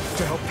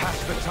 To help pass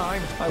the time?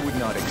 I would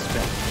not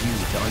expect you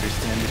to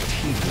understand the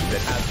teaching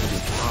that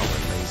absolute power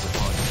lays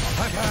upon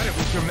you. I've had it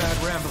with your mad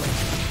rambling.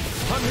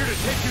 I'm here to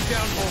take you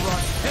down,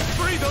 Volron, and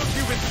free those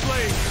you've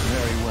enslaved!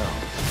 Very well.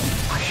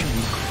 I shall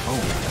be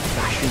clone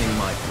fashioning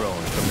my throne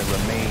from the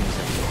remains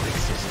of your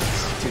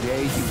existence.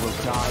 Today you will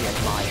die at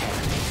my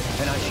hand,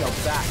 and I shall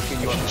bask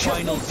in your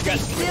final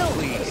death. Still,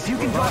 please. if you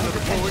can draw his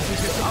attention,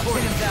 I'll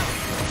pin him down.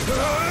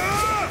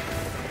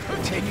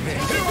 Take this.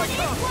 Here I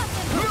come!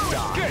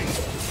 Die.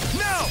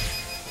 Now!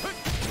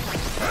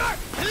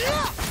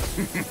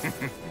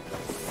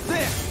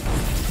 There!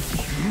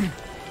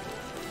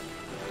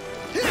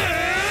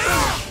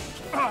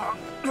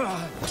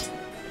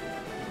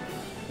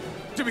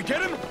 Did we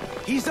get him?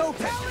 He's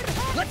open.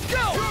 Let's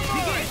go!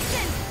 Begin!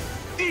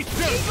 Eat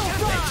them! Eagle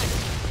Fly!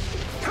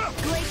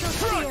 Glacial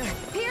Spear!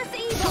 Pierce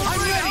Eagle! I'm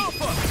ready!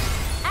 Alpha!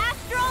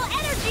 Astral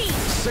Energy!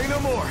 Say no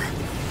more!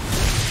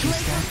 Is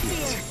that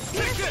it?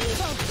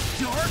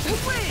 Dark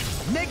win!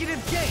 Negative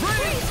game!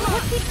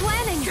 Let's keep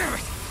planning! Damn it!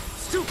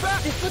 It's too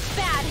fast! This looks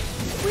bad.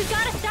 We've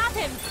got to stop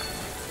him!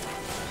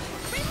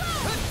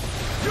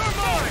 You're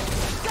mine!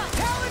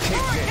 Talent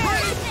Hurricane!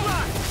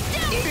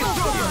 Eagle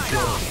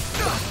Fly!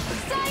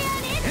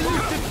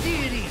 Elusive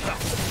deity!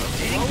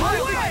 Rotating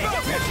away!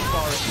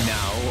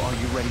 Now, are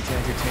you ready to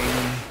entertain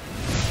me?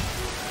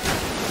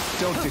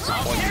 Don't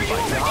disappoint me by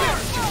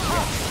dying.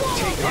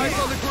 Take it. Eyes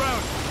on the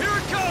ground! Here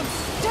it comes!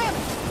 Damn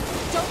it!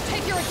 Don't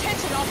take your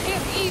attention off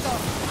him either!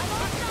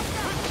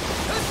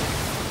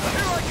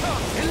 Here I come!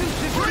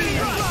 Elusive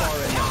deity!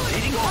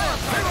 Rotating fire!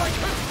 Here I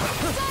come!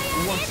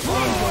 Once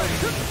more.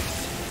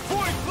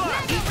 Void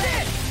blast! Eat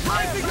this!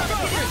 Rising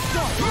Falcon!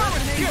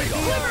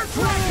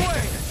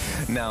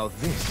 Now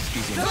this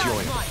is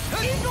enjoyable.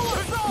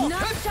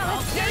 None shall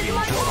escape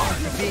my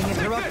life! Being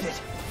interrupted.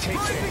 Take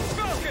Rising it.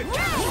 Falcon!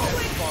 Now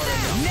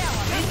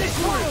I'm in this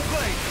world!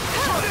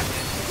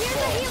 Here's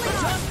the healing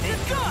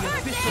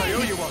I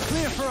owe you one.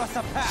 Clear for us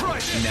a path.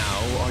 Now,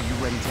 are you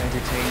ready to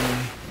entertain me?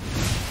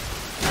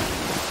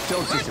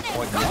 Don't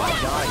disappoint me by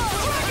dying.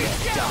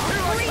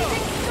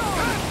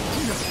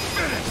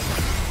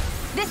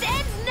 This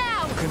ends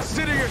now!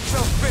 Consider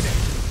yourself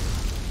finished.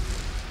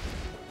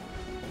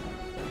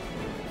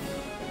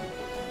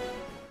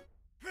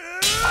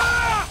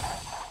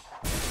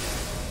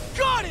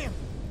 Got him!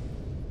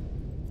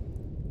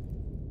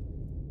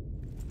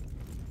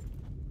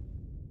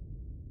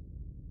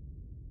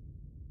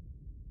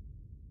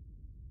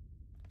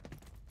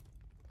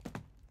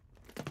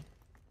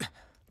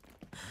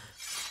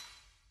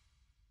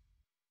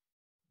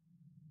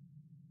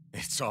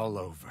 It's all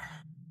over.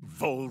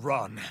 Vol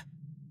Run.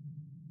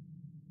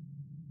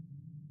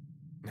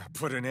 Now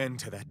put an end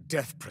to that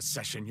death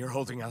procession you're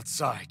holding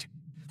outside.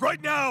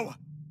 Right now!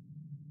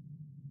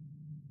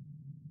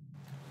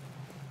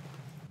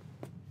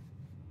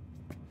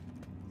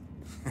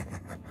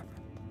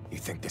 You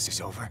think this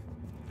is over?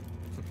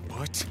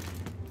 What?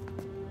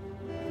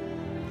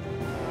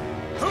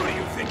 Who do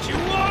you think you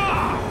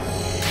are?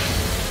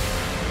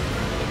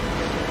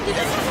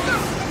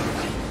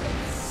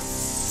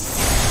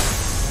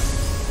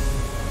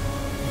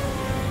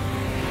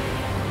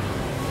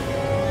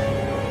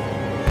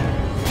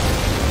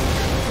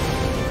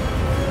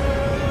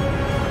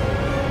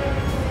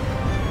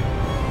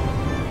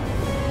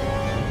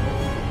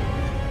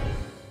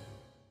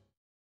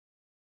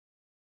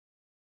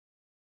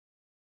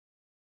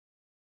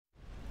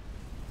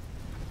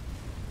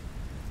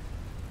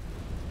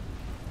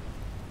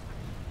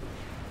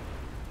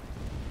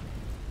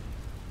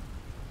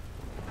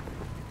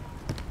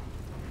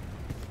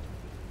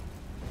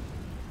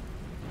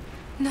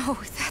 No,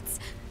 that's...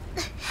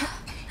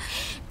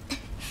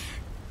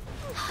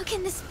 How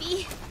can this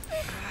be?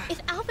 If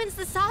Alpin's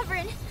the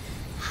Sovereign,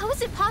 how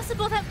is it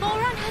possible that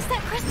Volron has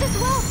that crest as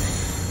well?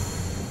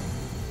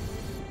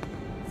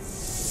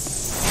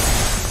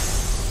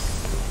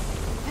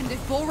 And if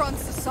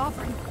Volron's the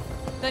Sovereign,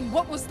 then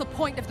what was the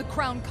point of the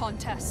crown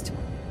contest?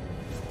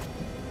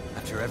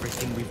 After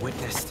everything we've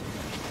witnessed,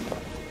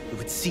 it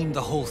would seem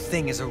the whole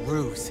thing is a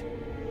ruse.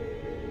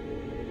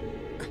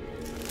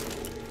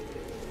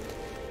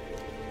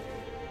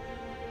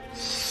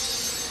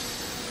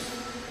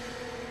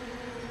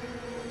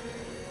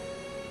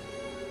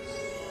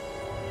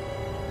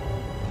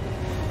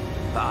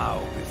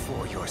 Bow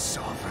before your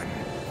sovereign.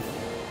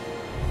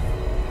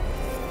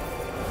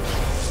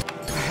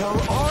 The hell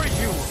are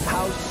you?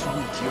 How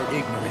sweet your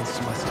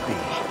ignorance must be.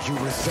 You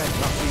resent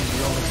not being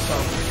the only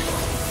sovereign.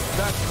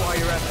 That's why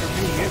you're after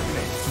me, isn't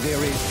it?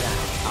 There is that,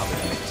 I'll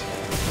admit.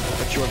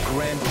 But your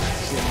grandest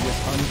sin was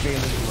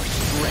unveiling your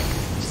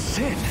strength.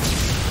 Sin?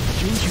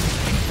 You use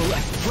people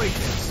as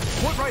traitors.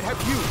 What right have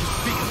you to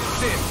speak of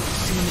sin?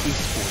 Sin is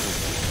for the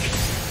weak.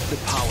 The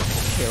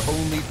powerful care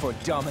only for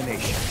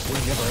domination. We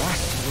never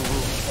asked for the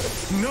rule.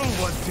 No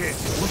one did.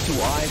 What do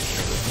I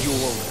care of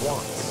your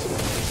wants?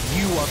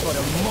 You are but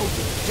a mote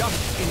of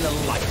dust in the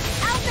light.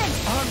 Alpin!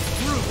 I'm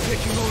through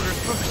taking orders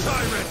from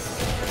tyrants.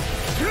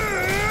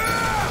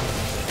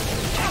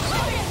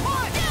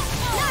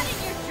 Not in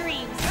your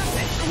dreams!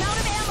 I'm out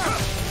of ammo!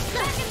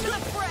 Back into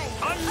the fray!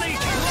 Unleash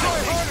Try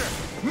harder!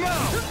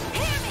 Now!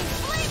 Hear me!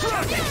 Flame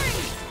of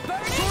fury!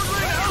 Burning! Sword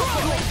Rain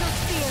Alpha! Laser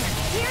spear!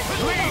 Here's the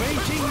healing!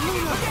 Raging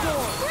Luna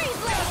Storm!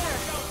 Freeze laser!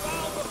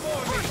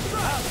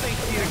 I'll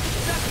face the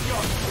exact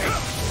your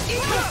fate!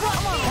 Eagle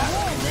Fly!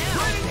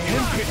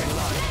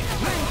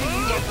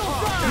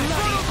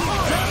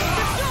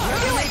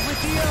 Regulate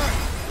with the earth!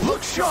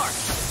 Look sharp!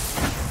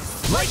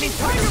 Lightning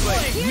Tiger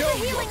Blade! Here's No, the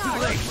you're healing too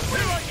arm! late!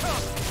 Here I come!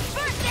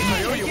 First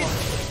I owe aid! you one.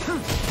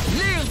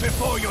 Kneel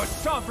before your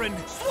sovereign!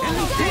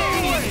 Swallow that!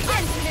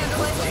 I can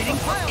handle it! Eagle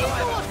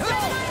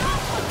Assault!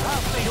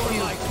 I'll face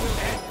you like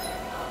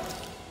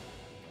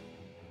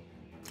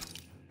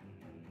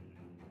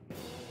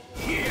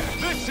Here!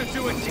 This should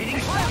do it!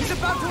 He's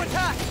about to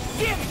attack!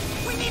 Damn it!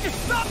 We need to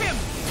stop him!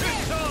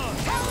 It's on!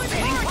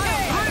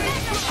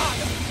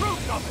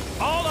 Proof of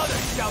it! All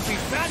others shall be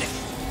banished!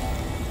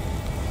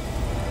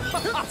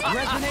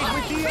 Resonate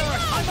with the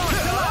earth! I'm on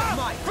top,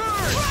 my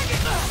bird!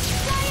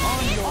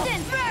 On your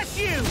smash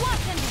you!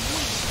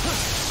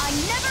 I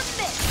never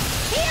miss!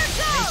 Here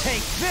goes!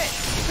 Take this!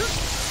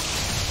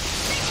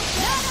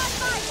 Not on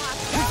my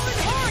watch!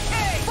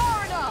 Hurricane! Far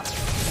enough!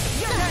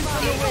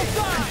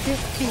 Could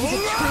this be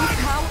the true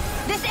power?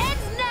 This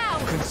ends now!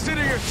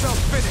 Consider yourself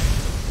finished!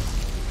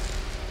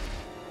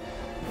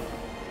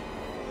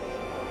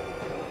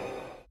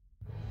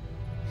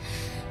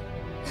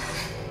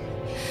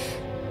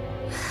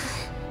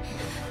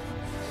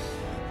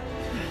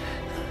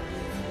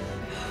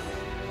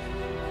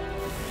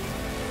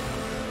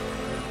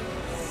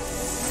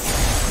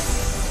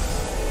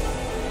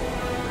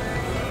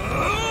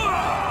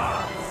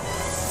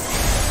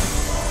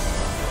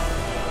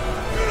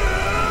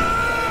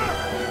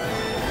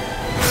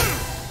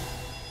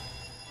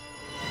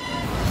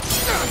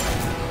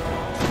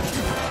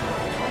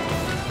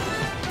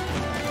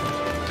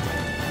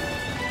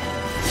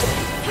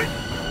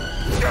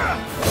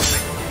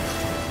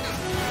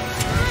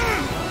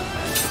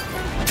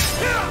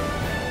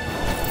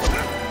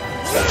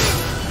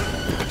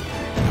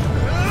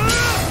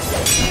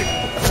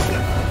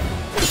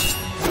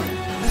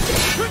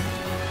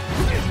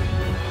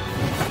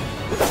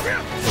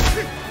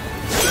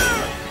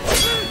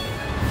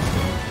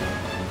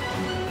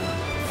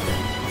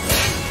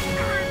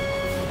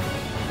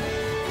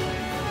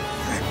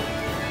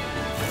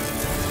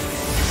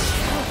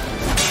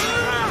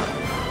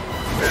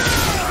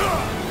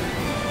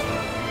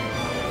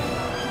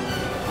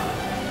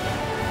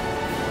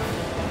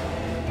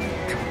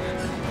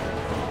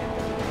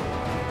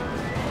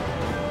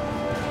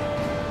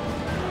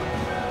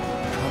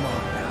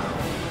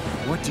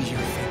 What do you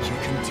think you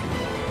can do?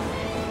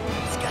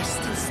 This guy's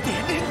still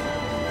standing?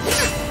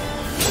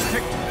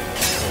 Victory!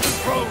 The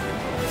throne!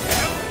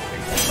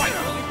 Everything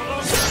finally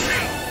belongs to me!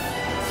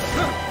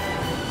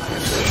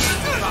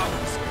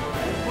 Flowers!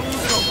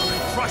 Moves over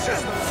and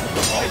crushes those who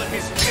fall at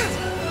his feet!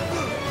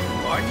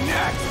 You are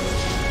next!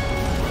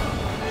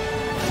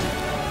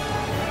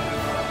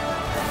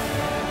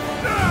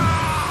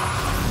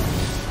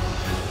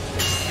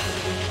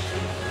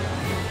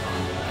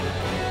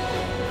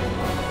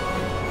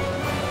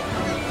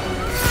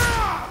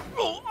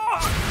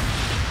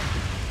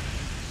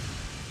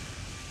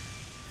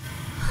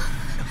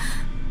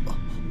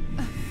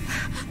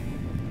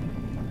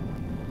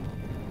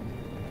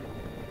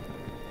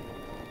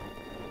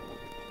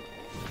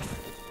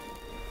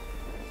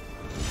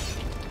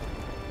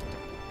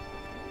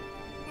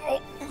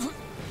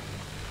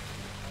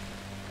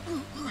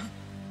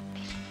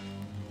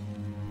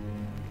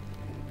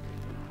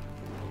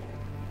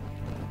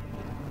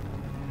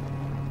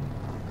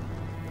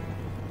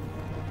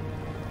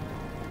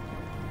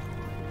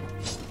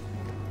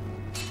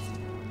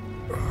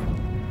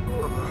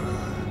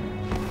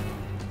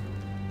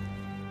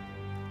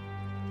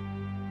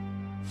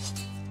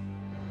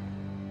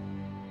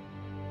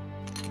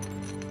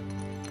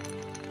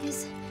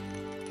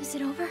 Is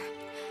it over?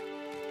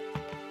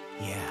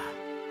 Yeah,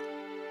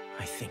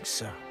 I think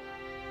so.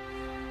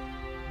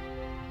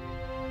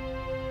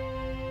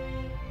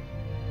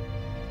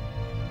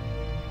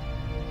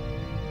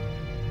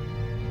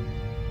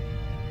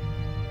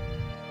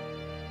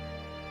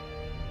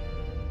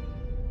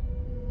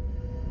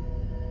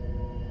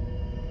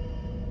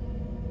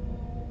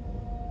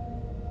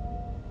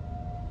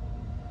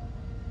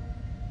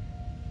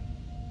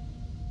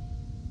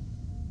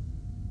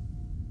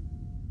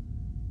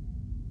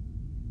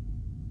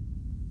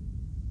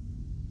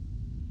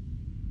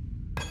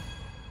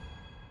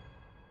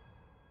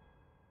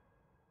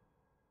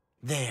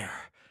 There.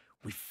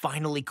 We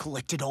finally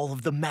collected all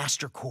of the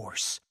Master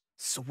Cores.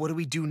 So what do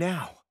we do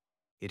now?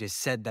 It is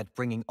said that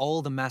bringing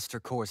all the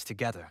Master Cores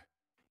together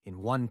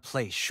in one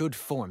place should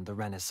form the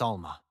Rena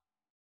Alma.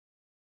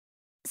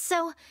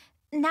 So,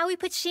 now we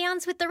put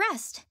Shion's with the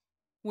rest.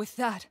 With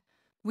that,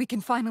 we can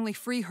finally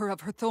free her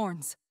of her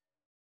thorns.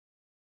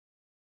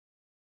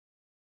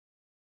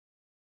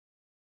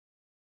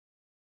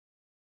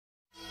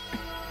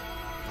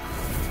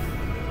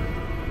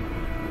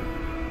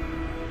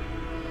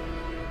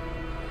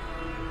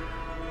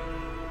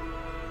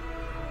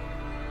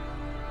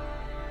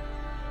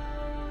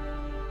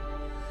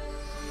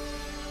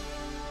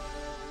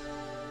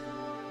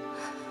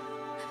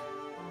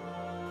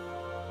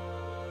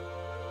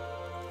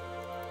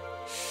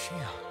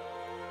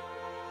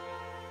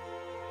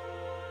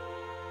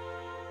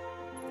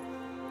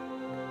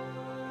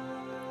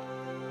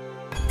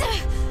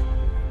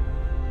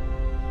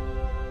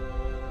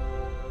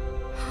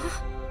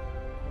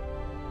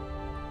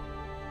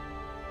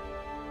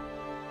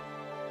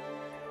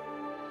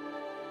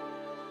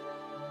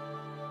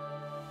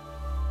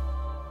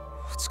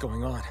 What's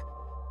going on?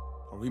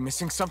 Are we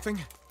missing something?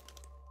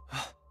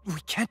 We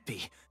can't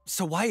be.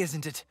 So why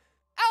isn't it?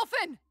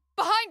 Alphen!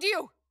 Behind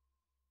you!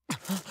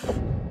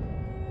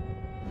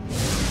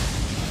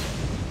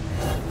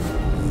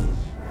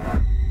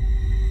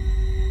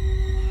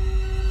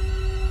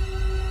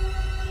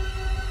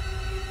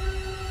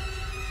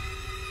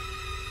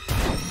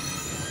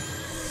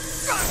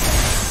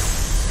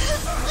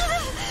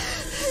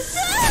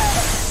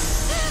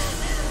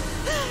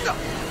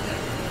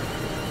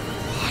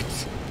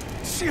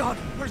 Shion,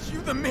 are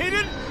you the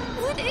maiden?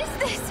 What is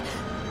this?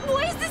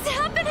 Why is this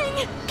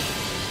happening?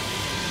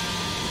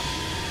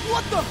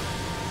 What the?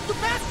 The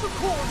Master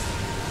Course!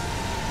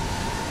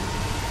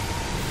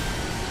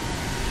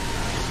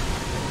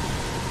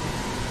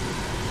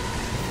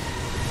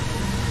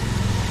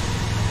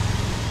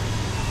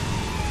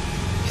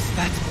 Is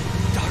that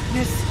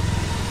darkness?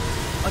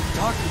 A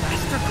dark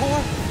Master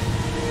Core?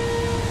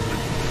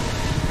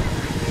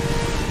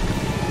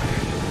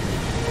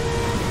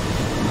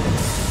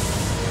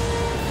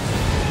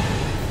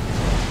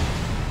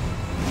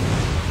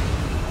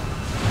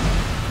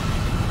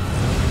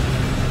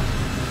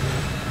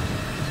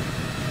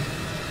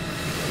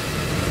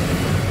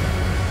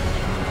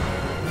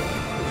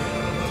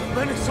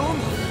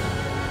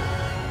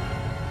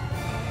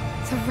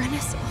 The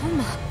Rena's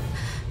Alma.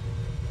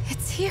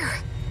 It's here.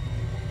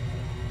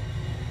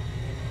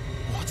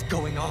 What's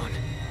going on?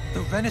 The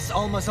Renis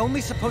Alma's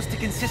only supposed to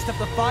consist of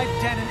the 5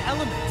 Dahnan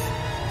elements.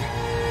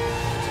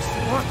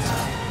 What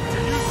do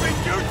you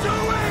think you're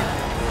doing?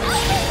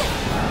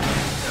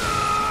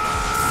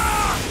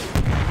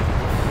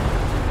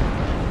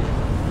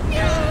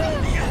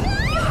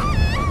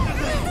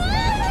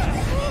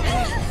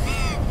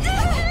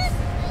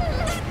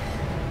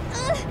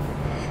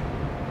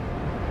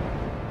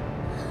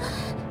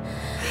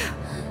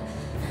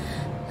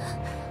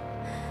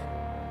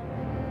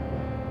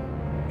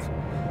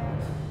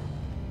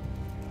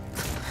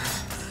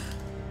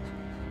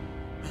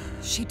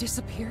 She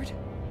disappeared?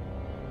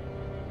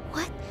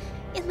 What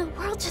in the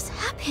world just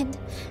happened?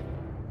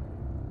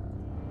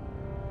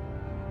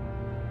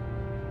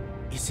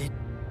 Is it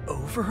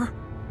over?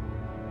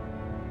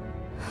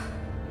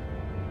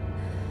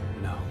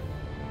 No.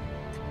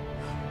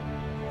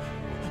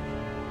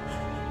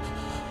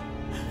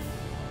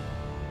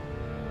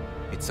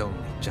 It's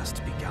only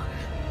just begun.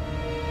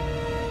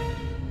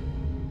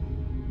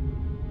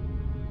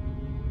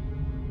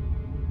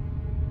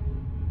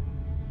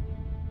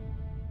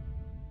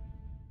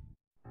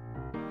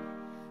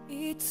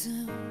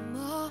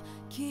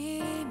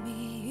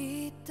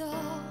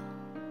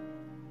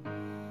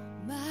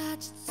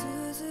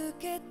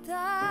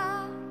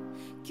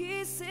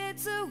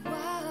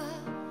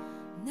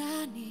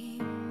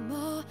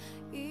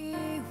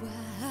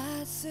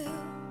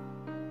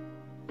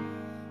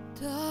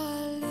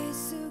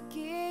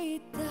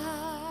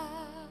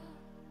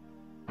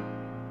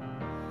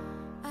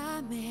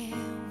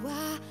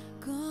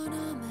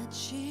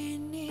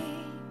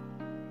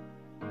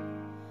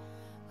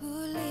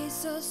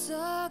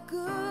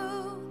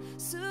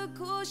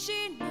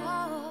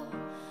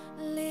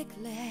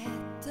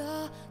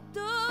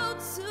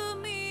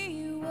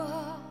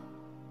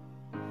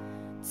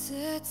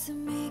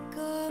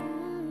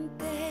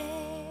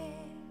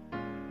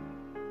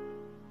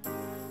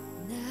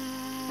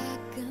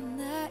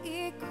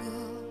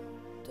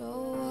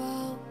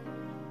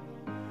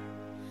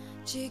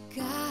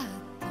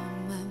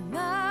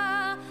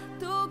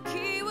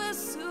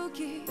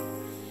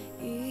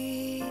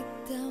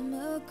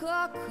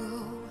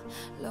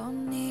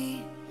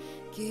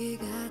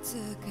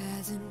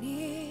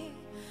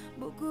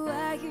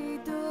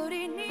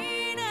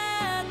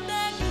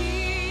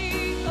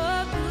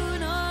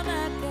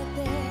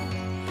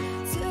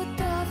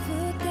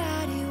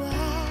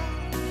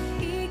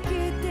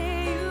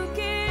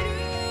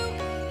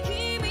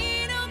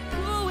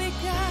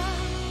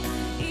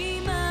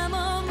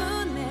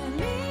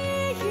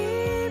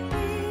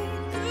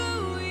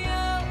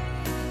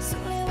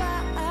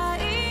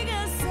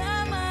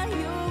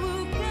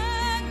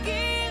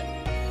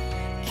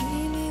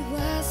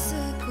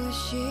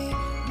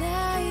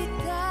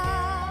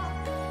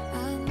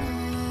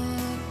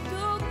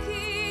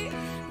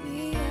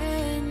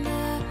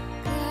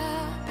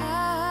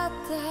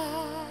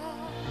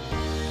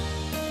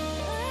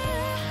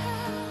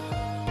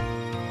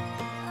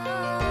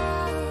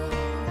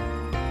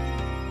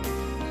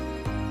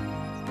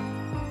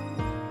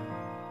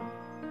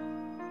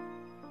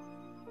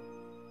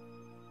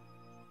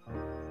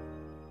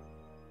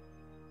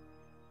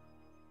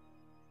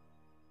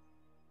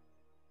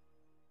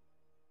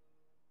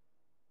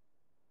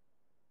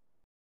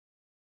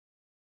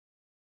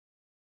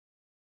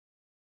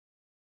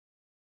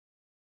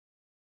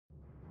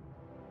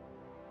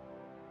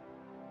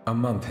 A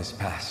month has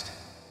passed.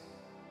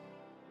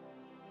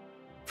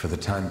 For the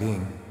time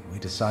being, we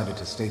decided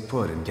to stay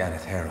put in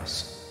Ganeth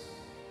Heros.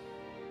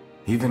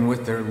 Even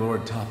with their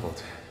lord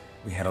toppled,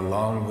 we had a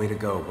long way to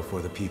go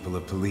before the people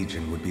of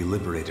Pillaging would be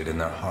liberated in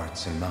their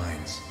hearts and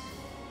minds.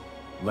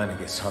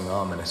 Lenegis hung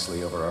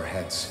ominously over our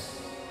heads.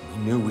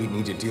 We knew we'd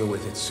need to deal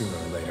with it sooner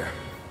or later.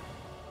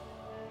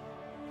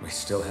 We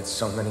still had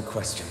so many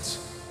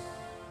questions.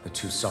 The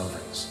 2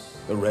 sovereigns,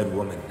 the Red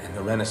Woman and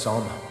the Renis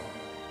Alma.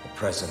 The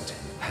present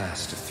and the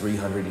past of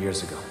 300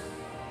 years ago.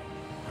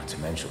 Not to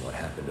mention what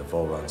happened to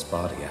Volron's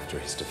body after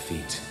his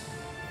defeat.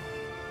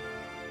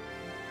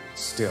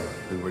 Still,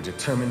 we were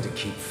determined to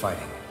keep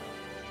fighting.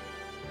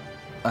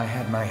 I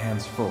had my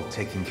hands full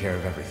taking care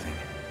of everything.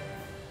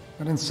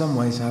 But in some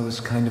ways, I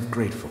was kind of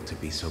grateful to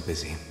be so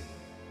busy.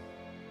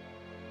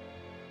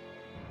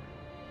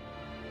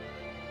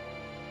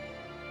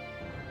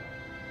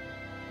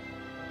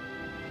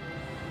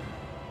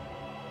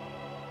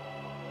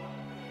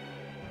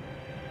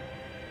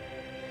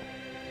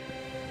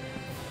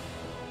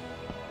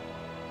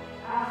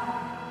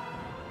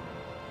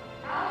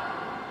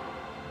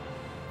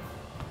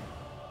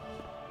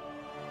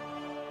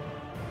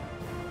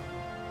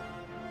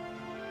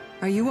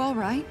 Are you all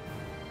right?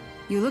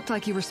 You looked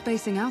like you were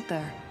spacing out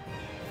there.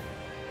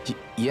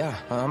 Yeah,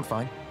 I'm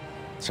fine.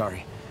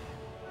 Sorry.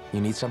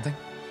 You need something?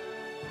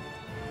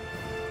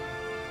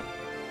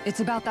 It's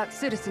about that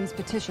citizen's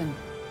petition.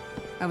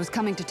 I was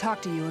coming to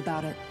talk to you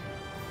about it.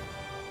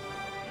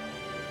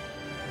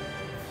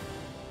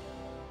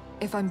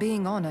 If I'm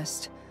being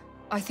honest,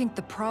 I think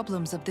the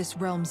problems of this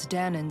realm's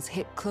Dahnans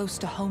hit close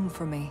to home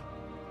for me.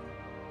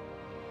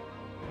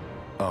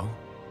 Oh?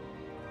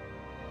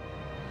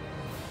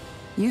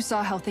 You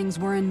saw how things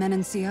were in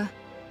Menancia.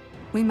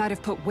 We might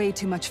have put way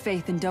too much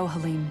faith in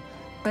Dohalim,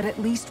 but at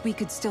least we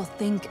could still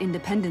think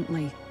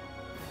independently.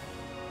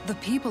 The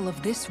people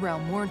of this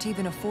realm weren't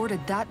even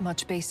afforded that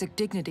much basic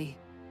dignity.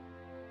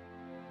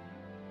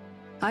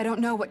 I don't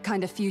know what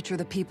kind of future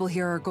the people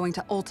here are going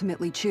to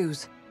ultimately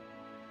choose.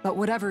 But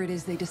whatever it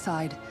is they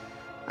decide,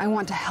 I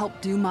want to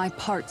help do my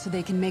part so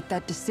they can make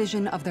that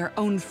decision of their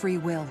own free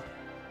will.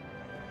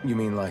 You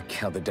mean like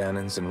how the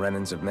Dahnans and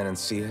Renans of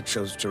Menancia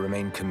chose to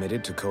remain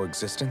committed to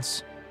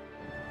coexistence?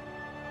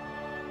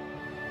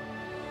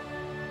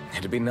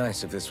 It'd be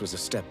nice if this was a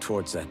step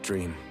towards that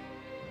dream.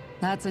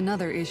 That's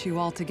another issue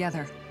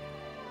altogether.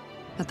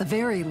 At the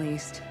very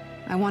least,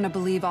 I want to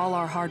believe all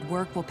our hard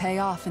work will pay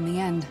off in the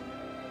end.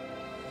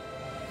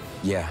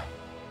 Yeah.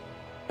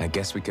 I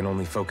guess we can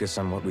only focus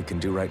on what we can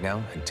do right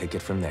now and take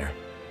it from there.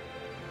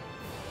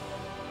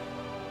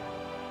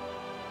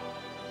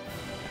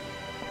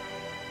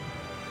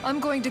 I'm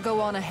going to go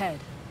on ahead.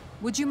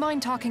 Would you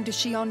mind talking to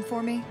Shion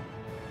for me?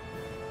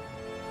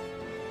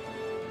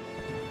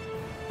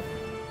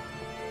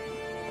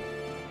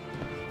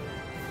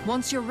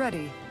 Once you're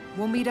ready,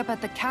 we'll meet up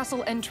at the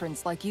castle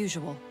entrance like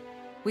usual.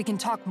 We can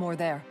talk more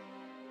there.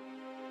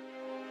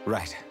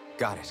 Right.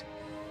 Got it.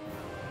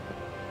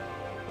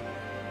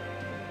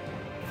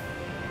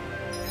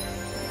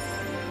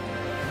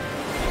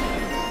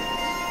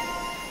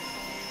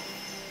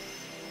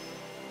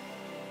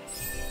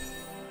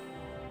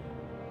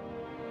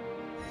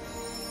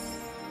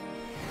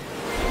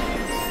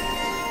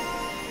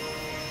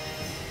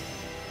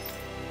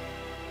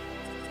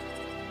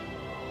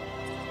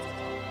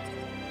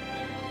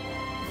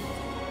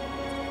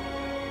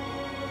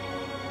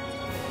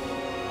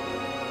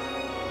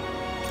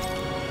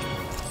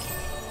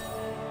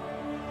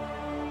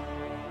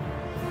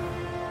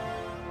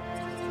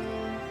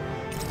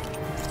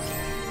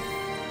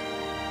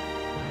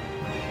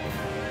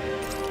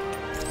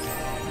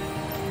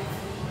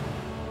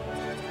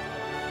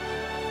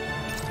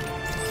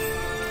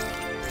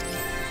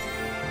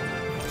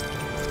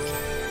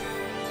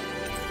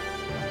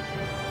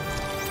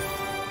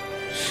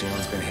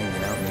 Shion's been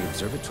hanging out in the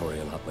observatory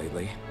a lot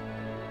lately.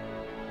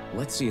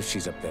 Let's see if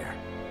she's up there.